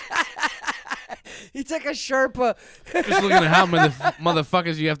 He took a Sherpa. Just looking at how many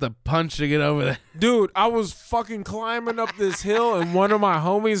motherfuckers you have to punch to get over there. Dude, I was fucking climbing up this hill and one of my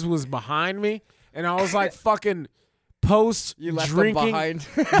homies was behind me. And I was like fucking post You left drinking. him behind.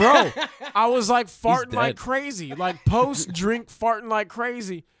 Bro, I was like farting like dead. crazy. Like post drink farting like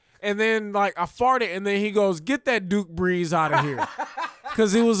crazy. And then like I farted and then he goes, get that Duke Breeze out of here.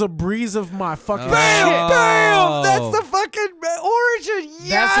 Cause it was a breeze of my fucking Bam! shit. Bam! That's the fucking origin.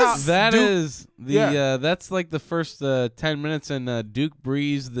 Yes. how- That Duke- is the Yeah. that's like the first 10 minutes in Duke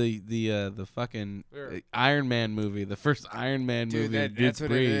Breeze, the fucking Iron Man movie, the first Iron Man Dude, movie. Duke that's what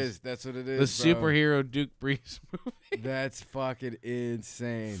Breeze. it is. That's what it The is. bro. superhero Duke Breeze movie. That's fucking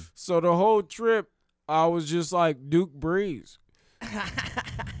insane. So the whole trip, I was just like Duke Breeze.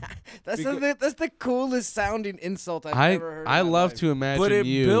 That's the coolest sounding insult I've ever heard. I in my love life. to imagine But it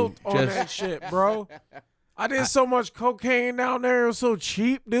you built on just that shit, bro. I did so much cocaine down there. It was so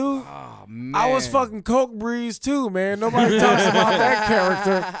cheap, dude. Oh man, I was fucking Coke Breeze too, man. Nobody talks about that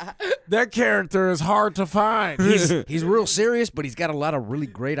character. That character is hard to find. He's real serious, but he's got a lot of really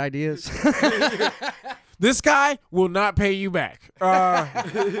great ideas. This guy will not pay you back.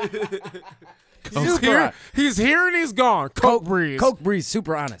 He's here and he's gone. Coke Breeze. Coke Breeze,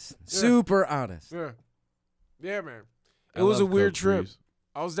 super honest, super honest. Yeah. Yeah, man. It I was a love weird Coke trip. Breeze.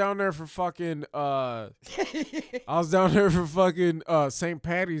 I was down there for fucking St.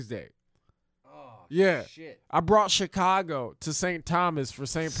 Patty's Day. Oh, Yeah. shit. I brought Chicago to St. Thomas for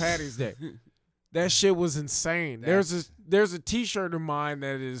St. Patty's Day. That shit was insane. There's a t-shirt of mine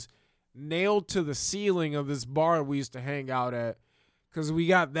that is nailed to the ceiling of this bar we used to hang out at because we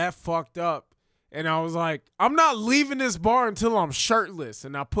got that fucked up. And I was like, I'm not leaving this bar until I'm shirtless.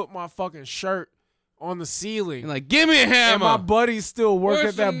 And I put my fucking shirt on the ceiling. You're like, give me a And hammer. my buddies still work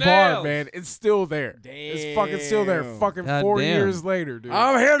Where's at that the bar, nails? man. It's still there. It's fucking still there. Damn. Fucking God 4 damn. years later, dude.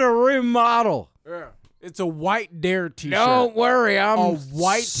 I'm here to remodel. Yeah. It's a white Dare t-shirt. Don't worry, I'm A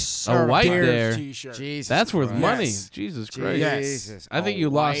white A white Dare Dare. t-shirt. Jesus That's worth Christ. money. Yes. Jesus Christ. Yes. Jesus. I think A you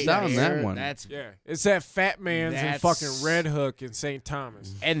lost white out on that hair, one. That's Yeah. It's at Fat Man's in That's- fucking Red Hook in St.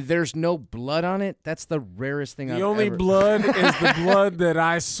 Thomas. and there's no blood on it. That's the rarest thing I've The only ever. blood is the blood that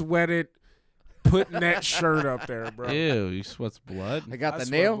I sweated putting that shirt up there, bro. Ew, you sweats blood. I got I the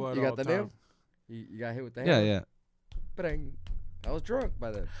sweat nail. blood You all got the the nail. time. You got hit with the Yeah, hammer. yeah. Ba-dang. I was drunk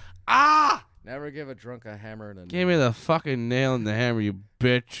by then. Ah! Never give a drunk a hammer and a Give me the fucking nail and the hammer, you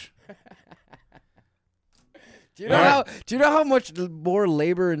bitch. Do you know how much more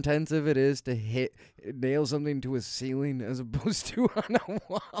labor intensive it is to nail something to a ceiling as opposed to on a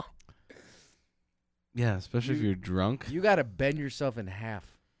wall? Yeah, especially if you're drunk. You got to bend yourself in half.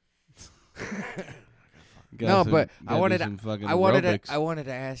 You No, gotta but do I wanted some fucking I wanted aerobics.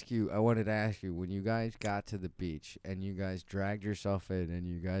 to ask you when you guys got to the beach and you guys dragged yourself in and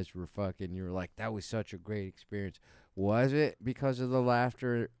you guys were you were like, that was such a great experience. Was it because of the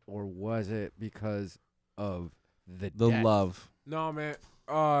laughter or was it because of the death? love. No, man.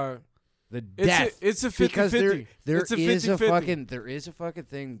 The death. It's a 50-50. Because there It's a is a 50-50. there is a fucking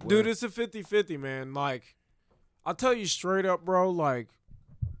thing where Dude, it's a 50-50, man. Like, I'll tell you straight up, bro. Like,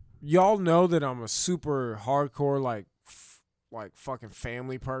 y'all know that I'm a super hardcore, like fucking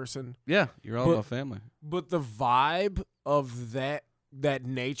family person. Yeah, you're all But- about family. But the vibe of that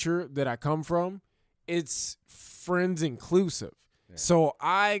nature that I come from, it's friends inclusive. Yeah. So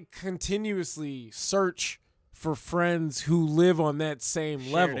I continuously search for friends who live on that same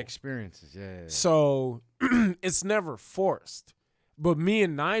shared level. experiences. Yeah. So it's never forced. But me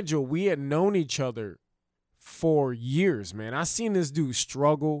and Nigel, we had known each other for years, man. I seen this dude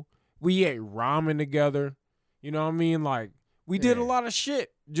struggle. We ate ramen together. You know what I mean? Like, we did a Yeah. lot of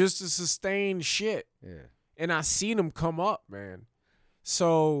shit just to sustain shit. Yeah. And I seen him come up, man.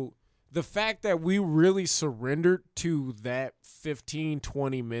 So the fact that we really surrendered to that 15,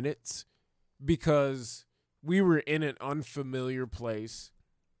 20 minutes because we were in an unfamiliar place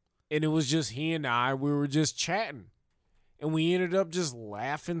and it was just he and I, we were just chatting. And we ended up just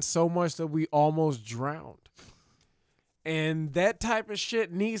laughing so much that we almost drowned. And that type of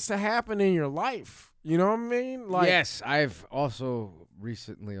shit needs to happen in your life. You know what I mean? Like, yes, I've also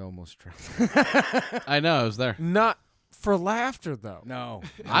recently almost tried. I know. I was there. not for laughter though. No,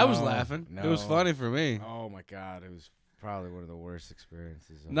 I was no, laughing. No. It was funny for me. Oh my god, it was probably one of the worst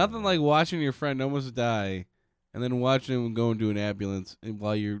experiences. of Nothing my like life. watching your friend almost die, and then watching him go into an ambulance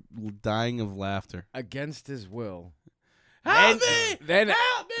while you're dying of laughter. Against his will. Help Then- me! then-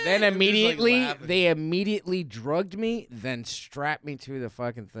 Help me! Then And you're just, like, immediately, laughing. they immediately drugged me, then strapped me to the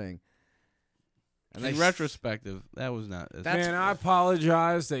fucking thing. And In they retrospective, that was not. That's- Man, I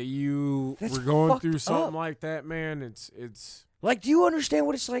apologize that you That's were going fucked through something up. like that, man. It's Like, do you understand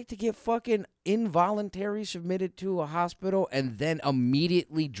what it's like to get fucking involuntary submitted to a hospital and then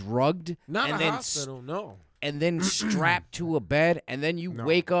immediately drugged? not and a then hospital, no. and then strapped to a bed, and then you No.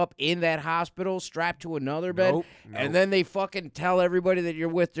 wake up in that hospital strapped to another bed, Nope, and nope. then they fucking tell everybody that you're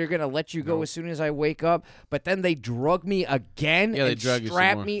with they're gonna let you go Nope. as soon as I wake up, but then they drug me again Yeah, they and drug you some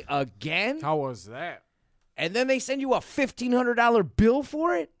strap more. me again, How was that? and then they send you a $1,500 bill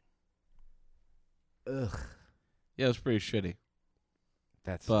for it. Ugh, Yeah, it was pretty shitty.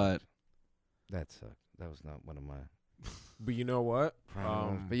 that's But that sucked. That was not one of my But you know what?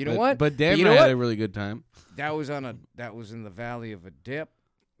 problems. But you know but, what? But Dan you and know I what? had a really good time. That was in the valley of a dip,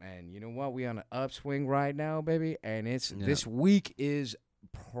 and you know what? We on an upswing right now, baby. And it's Yeah. this week is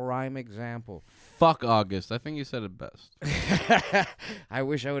prime example. Fuck August. I think you said it best. I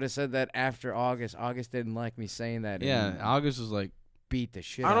wish I would have said that after August. August didn't like me saying that. Yeah, and August was like, beat the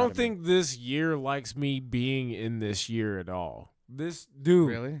shit. I out don't of me. think this year likes me being in this year at all. This dude,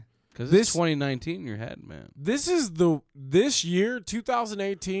 Really. because This- it's 2019 in your head, man. this is this year,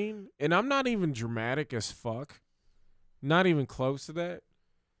 2018, and I'm not even dramatic as fuck. Not even close to that.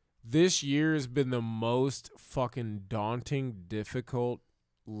 This year has been the most fucking daunting, difficult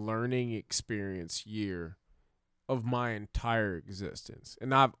learning experience year of my entire existence.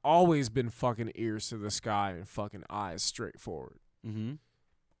 And I've always been fucking ears to the sky and fucking eyes straight forward. Mm-hmm.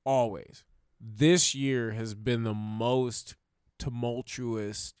 Always. This year has been the most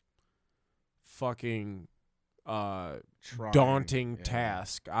tumultuous fucking daunting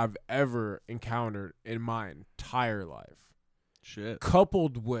task I've ever encountered in my entire life. Shit.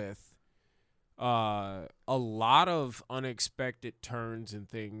 Coupled with a lot of unexpected turns and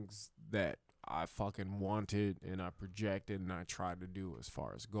things that I fucking wanted and I projected and I tried to do as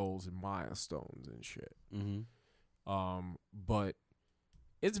far as goals and milestones and shit. Mm-hmm. But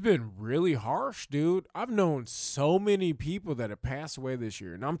it's been really harsh, dude. I've known so many people that have passed away this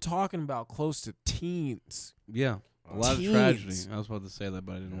year, and I'm talking about close to teens. Yeah. A lot of Teens. tragedy. I was about to say that,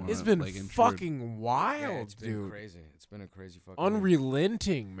 but I didn't want to. It's been like, intrude. fucking wild, Yeah, it's been dude. crazy. It's been a crazy fucking.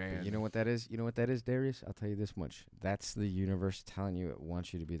 Unrelenting, But man. you know what that is? You know what that is, Darius? I'll tell you this much. That's the universe telling you it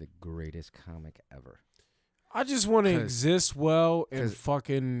wants you to be the greatest comic ever. I just want to 'Cause- exist well and 'cause-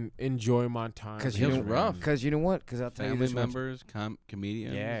 fucking enjoy my time. Because It you was know, rough. Because you know what? Because I'll tell you Family this much. members,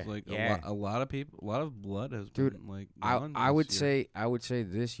 comedians, Yeah, like yeah. a lot of people, a lot of blood has Dude, been like. I gone I this would year. say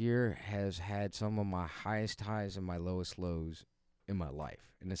this year has had some of my highest highs and my lowest lows in my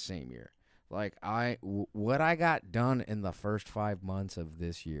life in the same year. Like what I got done in the first 5 months of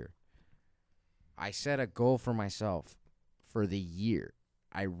this year. I set a goal for myself for the year.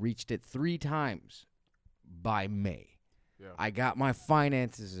 I reached it 3 times by May. Yeah. I got my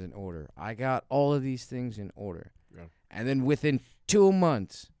finances in order. I got all of these things in order. Yeah. And then within 2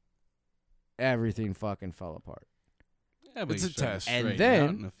 months, everything fucking fell apart. Yeah, but It's you a started test. to And straighten then-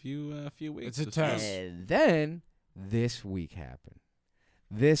 out in a few weeks. It's a this test. year. And then this week happened.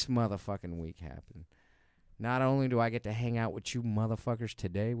 This motherfucking week happened. Not only do I get to hang out with you motherfuckers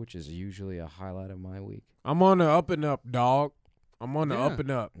today, which is usually a highlight of my week. I'm on the up and up, dog. I'm on the Yeah. up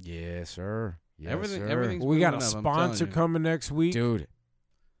and up. Yes, sir. Yes, Everything- sir. everything's We got a moving up, I'm telling sponsor you. coming next week. Dude,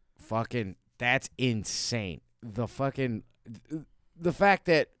 fucking, that's insane. The fact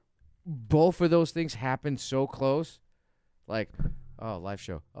that both of those things happened so close, like, oh, live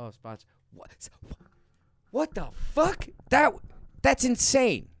show, oh, spots. What the fuck? That's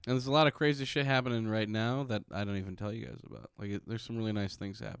insane. And there's a lot of crazy shit happening right now that I don't even tell you guys about. Like, there's some really nice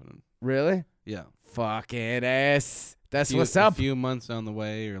things happening. Really? Yeah. Fucking ass. That's Few- what's up. A few months on the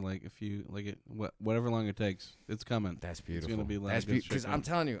way, or like whatever long it takes, it's coming. That's beautiful. It's gonna be like That's good shit because I'm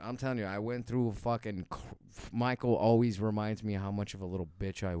coming. telling you, I went through a fucking. Michael always reminds me how much of a little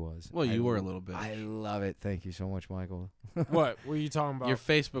bitch I was. Well, you I- were a little bit. I love it. Thank you so much, Michael. What are you talking about? Your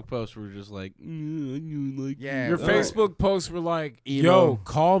Facebook posts were just like, like Yeah, Your Oh. Facebook posts were like, Emo. "Yo,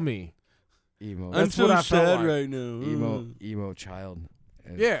 call me." emo, That's what I felt like. right now. emo child.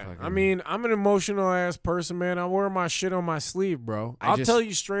 Yeah, I fucking- mean, I'm an emotional ass person, man. I wear my shit on my sleeve, bro. I I'll just- tell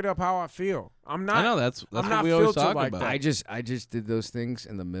you straight up how I feel. I'm not. I know that's I'm what not we always filtered talk like about. that. I just did those things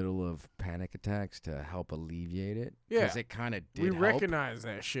in the middle of panic attacks to help alleviate it. Yeah. Because it kind of did We help. recognize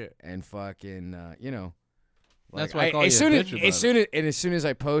that shit. And fucking, you know. That's like, why I call as you a soon as, bitch about as soon as, and as soon as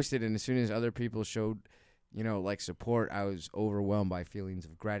I posted, and as soon as other people showed, you know, like support, I was overwhelmed by feelings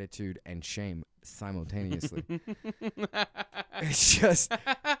of gratitude and shame simultaneously. It's just,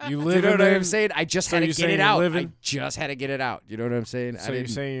 You you live know what I'm in. saying? I just so had to you get saying it you're out. I living? just had to get it out. You know what I'm saying? So you're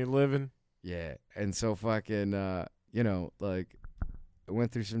saying you're living? Yeah, and so fucking, you know, like, I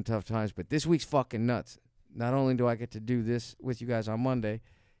went through some tough times, but this week's fucking nuts. Not only do I get to do this with you guys on Monday,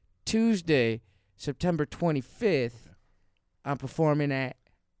 Tuesday, September 25th, I'm performing at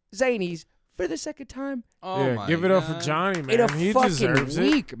Zany's for the second time Oh yeah, my give it up for God. Johnny, man. in a He fucking deserves it.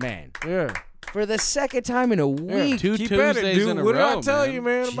 week, man. Yeah. For the second time in a week. Two Keep at it, Tuesdays dude. in a What did I row, tell man. you,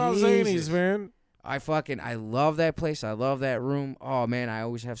 man, about Jesus. Zanies, man? I love that place. I love that room. Oh, man, I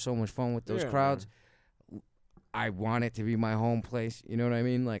always have so much fun with those Yeah, crowds. I want it to be my home place. You know what I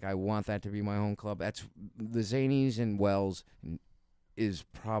mean? Like, I want that to be my home club. That's the Zanies and Wells is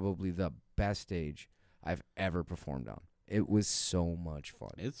probably the best stage I've ever performed on. It was so much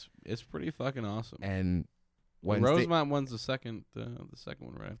fun. It's pretty fucking awesome. And The Wednesday, Rosemont one's the second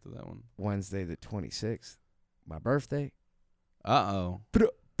one right after that one. Wednesday the 26th, my birthday. Uh-oh.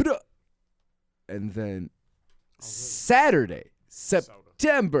 And then Saturday,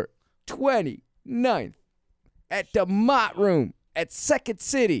 September 29th, at the Mott Room at Second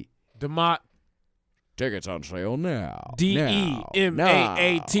City. DeMott. Tickets on sale now. DEMAAT.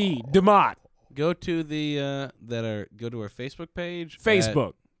 DeMott. Go to go to our Facebook page. Facebook.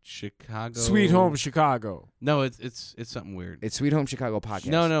 at Chicago. Sweet Home Chicago. No, it's something weird. It's Sweet Home Chicago Podcast.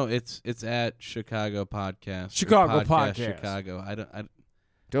 No, it's at Chicago Podcast. or Chicago Podcast. Chicago. I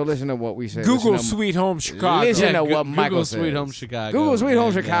Don't listen to what we say. Google listen to, Sweet Home Chicago. Listen to Go- what Michael Google says. Sweet Home Chicago. Google Sweet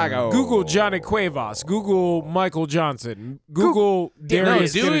Home and, Chicago. Google Johnny Cuevas. Google Michael Johnson. Google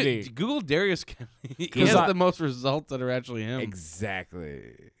Darius do Kennedy. it. Google Darius Kennedy. He 'Cause has I- the most results that are actually him.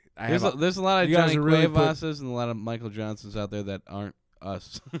 Exactly. I There's have a, there's a lot of You guys Johnny are really Cuevases and a lot of Michael Johnsons out there that aren't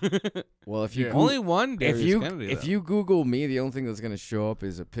us. well, if you Yeah. Google- Only one Darius if you Kennedy. if though. you Google me, the only thing that's gonna show up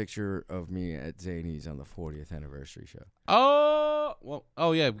is a picture of me at Zany's on the 40th anniversary show.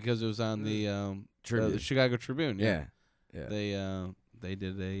 Oh yeah, because it was on the Tribune. Chicago Tribune. Yeah. They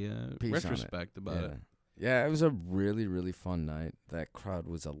did a Piece on it. retrospect about yeah. it. Yeah, it was a really, really fun night. That crowd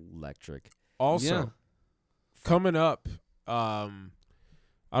was electric. Also, Yeah. coming up,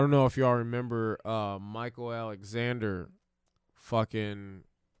 I don't know if y'all remember Michael Alexander fucking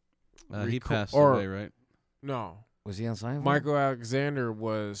He reco- passed or- away, right? No. Was he on Seinfeld? Michael Alexander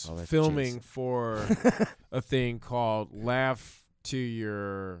was Oh, that's filming jizz. for a thing called Laugh to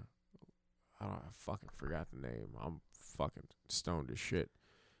Your I fucking forgot the name. I'm fucking stoned as shit.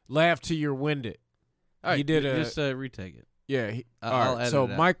 Laugh to Your Winded. All right, He did a- just retake it. Yeah, I'll all right. edit So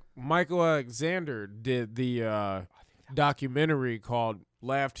it out. Michael Alexander did the documentary called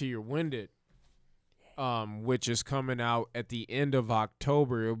 "Laugh Till You're Winded," which is coming out at the end of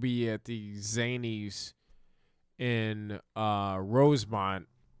October. It'll be at the Zanies in Rosemont.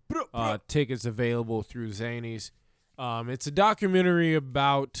 Tickets available through Zanies. It's a documentary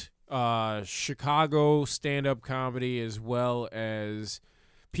about Chicago stand-up comedy as well as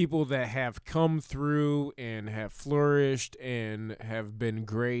people that have come through and have flourished and have been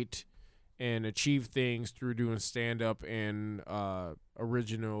great and achieved things through doing stand-up and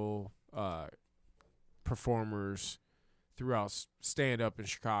original performers throughout stand-up in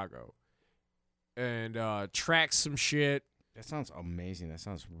Chicago. And tracks some shit. That sounds amazing. That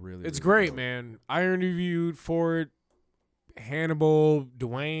sounds really. It's really great, dope. man. I interviewed for it Hannibal,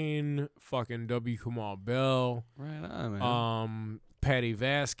 Dwayne, fucking W. Kamau Bell, Right on, man. Patty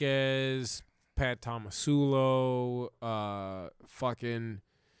Vasquez, Pat Tomasulo, fucking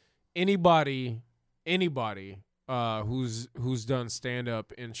anybody who's done stand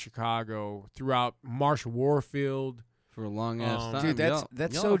up in Chicago throughout Marshall Warfield. For a long ass time, Dude,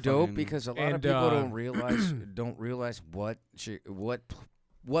 that's Y'all so are dope fucking- because a lot and, of people don't realize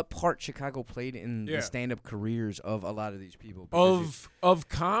what part Chicago played in Yeah. the stand-up careers of a lot of these people. because Of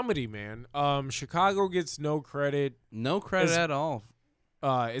comedy, man. Chicago gets no credit. no credit It's- at all.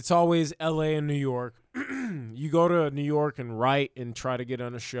 It's always L.A. and New York. You go to New York and write and try to get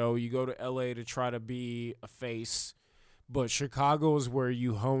on a show. You go to L.A. to try to be a face. But Chicago is where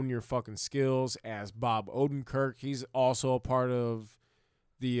you hone your fucking skills. As Bob Odenkirk, he's also a part of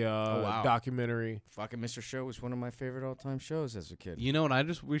the wow. documentary. fucking Mr. Show was one of my favorite all-time shows as a kid. You know what I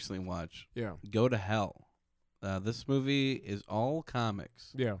just recently watched? Yeah. Go to Hell. This movie is all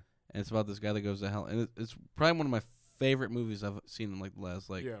comics, Yeah. and it's about this guy that goes to hell, and it's probably one of my favorite movies I've seen in like the last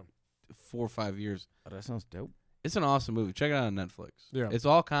 4 or 5 years. Oh, that sounds dope. It's an awesome movie. Check it out on Netflix. Yeah. It's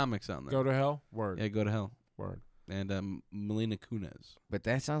all comics on there. Go to hell. Word. Yeah, go to hell. Word. And Melina Kunis. But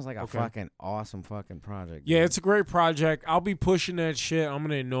that sounds like a Okay. fucking awesome fucking project. Yeah, dude. it's a great project. I'll be pushing that shit. I'm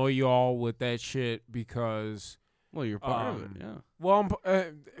gonna annoy you all with that shit because, Well, you're part of it. Um, Yeah. well,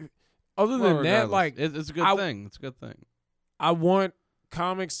 other Well, than that, regardless, like it's a good I- thing. It's a good thing. I want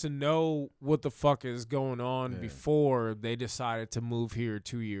comics to know what the fuck is going on Yeah. before they decided to move here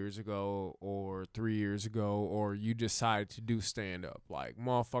 2 years ago or 3 years ago, or you decided to do stand up. Like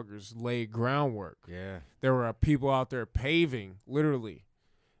motherfuckers laid groundwork. Yeah. There were people out there paving, literally.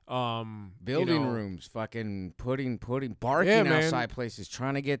 Building you know, rooms, fucking barking Yeah, man. outside places,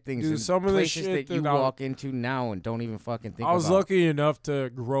 trying to get things Dude, in some of the places shit that you that I- walk into now and don't even fucking think I was about. lucky enough to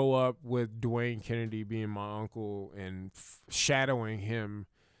grow up with Dwayne Kennedy being my uncle and shadowing him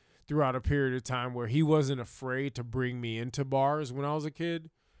throughout a period of time where he wasn't afraid to bring me into bars when I was a kid.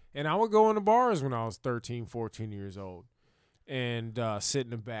 And I would go into bars when I was 13, 14 years old and sit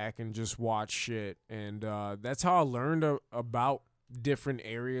in the back and just watch shit. And that's how I learned about different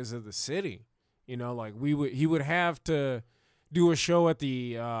areas of the city. You know, like he would have to do a show at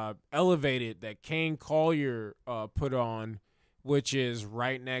the Elevated that Kane Collier put on, which is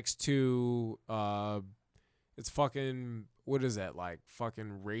right next to it's fucking, what is that, like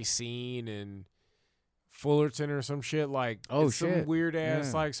fucking Racine and Fullerton or some shit. Like, Oh, it's some shit. weird ass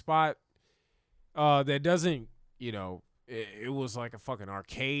Yeah. like spot that doesn't, you know, it was like a fucking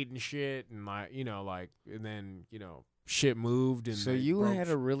arcade and shit, and like, you know, like, and then, you know, shit moved. And So they you broke had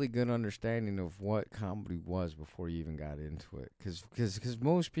a really good understanding of what comedy was before you even got into it, because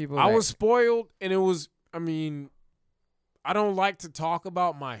most people. I that- was spoiled, and it was, I mean, I don't like to talk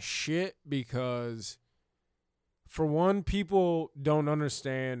about my shit because, for one, people don't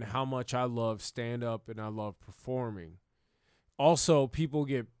understand how much I love stand-up and I love performing. Also, people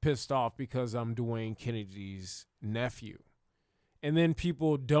get pissed off because I'm Dwayne Kennedy's nephew. And then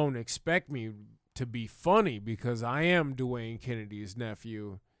people don't expect me to be funny because I am Dwayne Kennedy's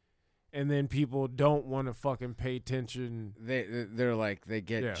nephew. And then people don't want to fucking pay attention. They're like, they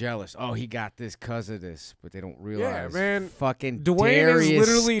get Yeah. jealous. Oh, he got this because of this, but they don't realize. man. Fucking Dwayne has Darius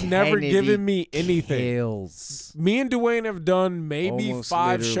literally never Kennedy given me anything. kills. Me and Dwayne have done maybe Almost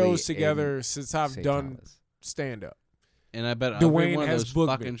 5 literally shows in together since I've St. done Thomas. stand-up. And I bet Dwayne every one of has those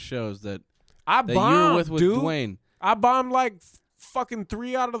booked me. fucking shows that I you were bombed, with dude. Dwayne. I bombed like fucking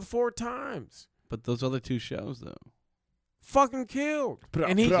 3 out of the 4 times. But those other 2 shows, though. Fucking killed. Bruh,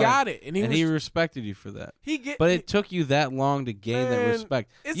 And he bruh. got it. And And he respected you for that. he get But it took you that long to gain that Man,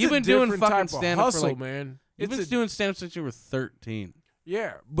 respect. it's You've a been doing different fucking type of stand-up for hustle, like, man. you've It's been a, doing stand-up since you were 13.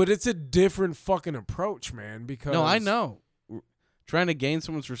 yeah, but it's a different fucking approach, man, because No, I know. Trying to gain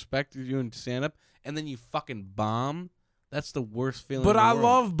someone's respect if you doing stand-up, and then you fucking bomb, that's the worst feeling But in the I world.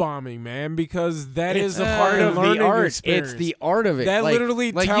 love bombing, man, because that It's is a part of the learning art. experience. It's the art of it. that Like,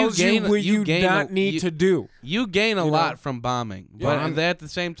 literally like, you tells you gain- what you you gain not a- need you- to do. You gain a You lot know? from bombing, Yeah. but I'm- at the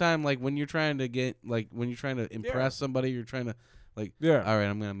same time, like when you're trying to get, like when you're trying to impress somebody, you're trying to, like, Yeah. all right,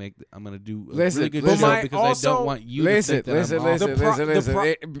 I'm gonna do a Listen, really good listen. show But because I also- don't want you Listen, to think that listen, I'm listen, awesome. The pro- listen, the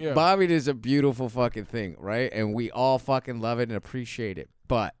listen. pro- yeah. Bobbing is a beautiful fucking thing, right? And we all fucking love it and appreciate it.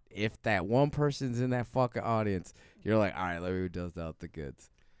 But if that one person's in that fucking audience, you're like, all right, let me dust out the goods.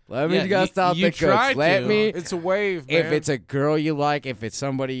 Let me Yeah, dust out you the try goods. Let to. me. It's a wave, man. If it's a girl you like, if it's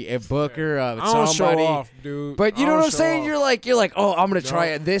somebody, a booker, I don't somebody. show off, dude. But you I know don't what I'm show saying? off. You're like, oh, I'm gonna try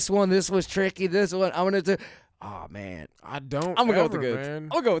No. it. This one, this was tricky. This one, I'm gonna do. Oh man, I don't. I'm gonna go with ever, the goods. man. I'm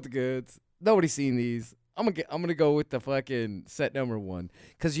gonna go with the goods. Nobody's seen these. I'm gonna go with the fucking set number 1.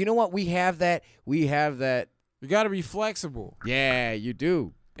 Cause you know what? We have that. You got to be flexible. Yeah, you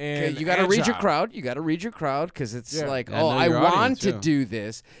do. 'Kay, And you got to read your agile. crowd. You got to read your crowd because it's Yeah. like, And oh, know I your want audience, to too. do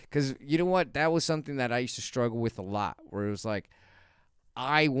this. Because you know what? That was something that I used to struggle with a lot where it was like,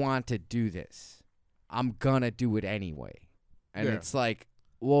 I want to do this. I'm going to do it anyway. And Yeah. it's like,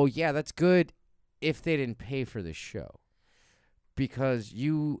 well, yeah, that's good if they didn't pay for the show. Because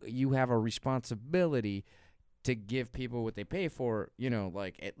you have a responsibility to give people what they pay for, you know,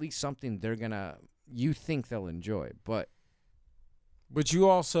 like at least something you think they'll enjoy. But But you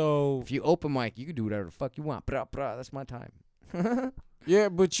also, if you open mic, you can do whatever the fuck you want. That's my time. yeah,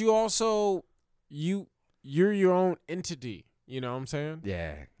 but you also, you're your own entity. You know what I'm saying?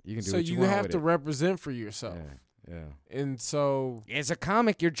 Yeah, you can do So what you you want have with to it. represent for yourself. Yeah. And so, As a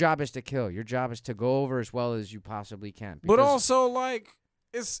comic, your job is to kill. Your job is to go over as well as you possibly can. but because- also like,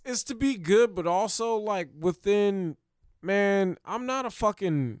 it's to be good, but also like within, man, I'm not a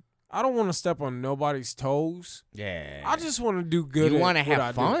fucking I don't want to step on nobody's toes. Yeah. I just want to do good. You want to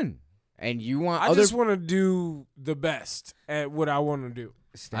have fun, and you want. I just want to do the best at what I want to do.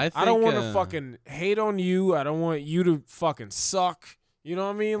 I don't want to fucking hate on you. I don't want you to fucking suck. You know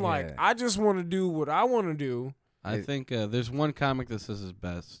what I mean? Like, I just want to do what I want to do. I think there's one comic that says it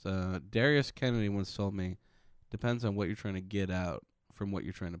best. Darius Kennedy once told me, depends on what you're trying to get out from what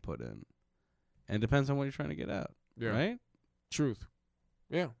you're trying to put in. And it depends on what you're trying to get out. Yeah. Right? Truth.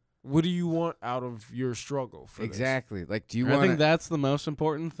 Yeah. What do you want out of your struggle for exactly. this? Like, do you want? I think that's the most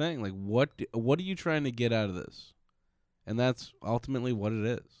important thing. Like, what are you trying to get out of this? And that's ultimately what it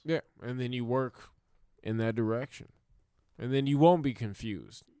is. Yeah. And then you work in that direction. And then you won't be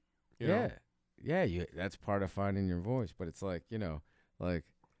confused. You know? Yeah, that's part of finding your voice. But it's like,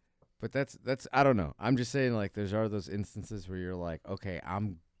 but that's I don't know. I'm just saying, like, are those instances where you're like, okay,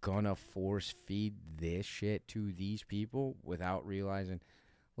 I'm gonna force feed this shit to these people without realizing,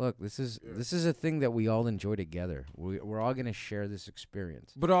 look, this is a thing that we all enjoy together. We're all gonna share this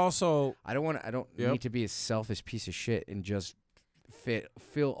experience. But also, I don't need to be a selfish piece of shit and just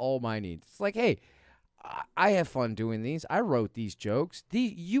fill all my needs. It's like, hey, I have fun doing these. I wrote these jokes.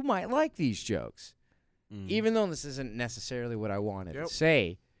 You might like these jokes. Even though this isn't necessarily what I wanted to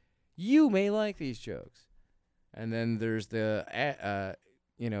say, you may like these jokes. And then there's the,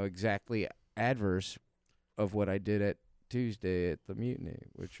 exactly adverse of what I did at Tuesday at the Mutiny,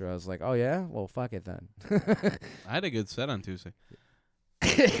 which I was like, oh, yeah? Well, fuck it then. I had a good set on Tuesday. I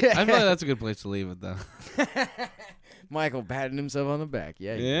feel like that's a good place to leave it, though. Michael patting himself on the back.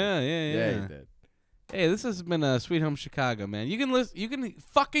 Yeah, yeah, he did. Hey, this has been Sweet Home Chicago, man. You can listen. You can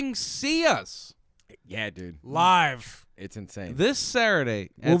fucking see us. Yeah, dude. Live. It's insane. This Saturday,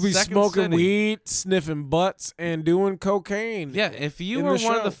 we'll be Second smoking City. weed, sniffing butts, and doing cocaine. Yeah, if you are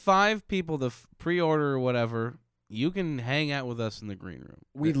one of the 5 people to pre-order or whatever, you can hang out with us in the green room.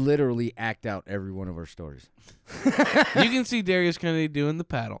 We literally act out every one of our stories. You can see Darius Kennedy doing the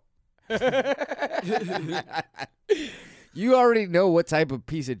paddle. You already know what type of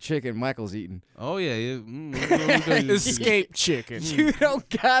piece of chicken Michael's eating. Oh yeah, escape chicken. You don't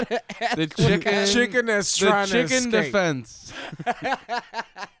gotta ask the chicken that's trying to escape. Chicken defense.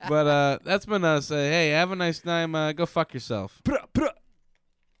 But that's been us. Hey, have a nice time. Go fuck yourself.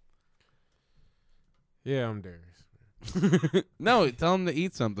 Yeah, I'm Darius. No, tell him to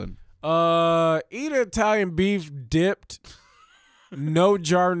eat something. Eat Italian beef dipped. No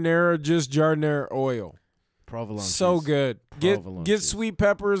giardiniera, just giardiniera oil. Provolone so cheese. Good. Provolone Get cheese. sweet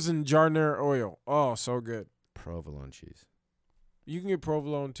peppers and giardiniera oil. Oh, so good. Provolone cheese. You can get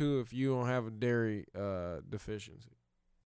provolone too if you don't have a dairy deficiency.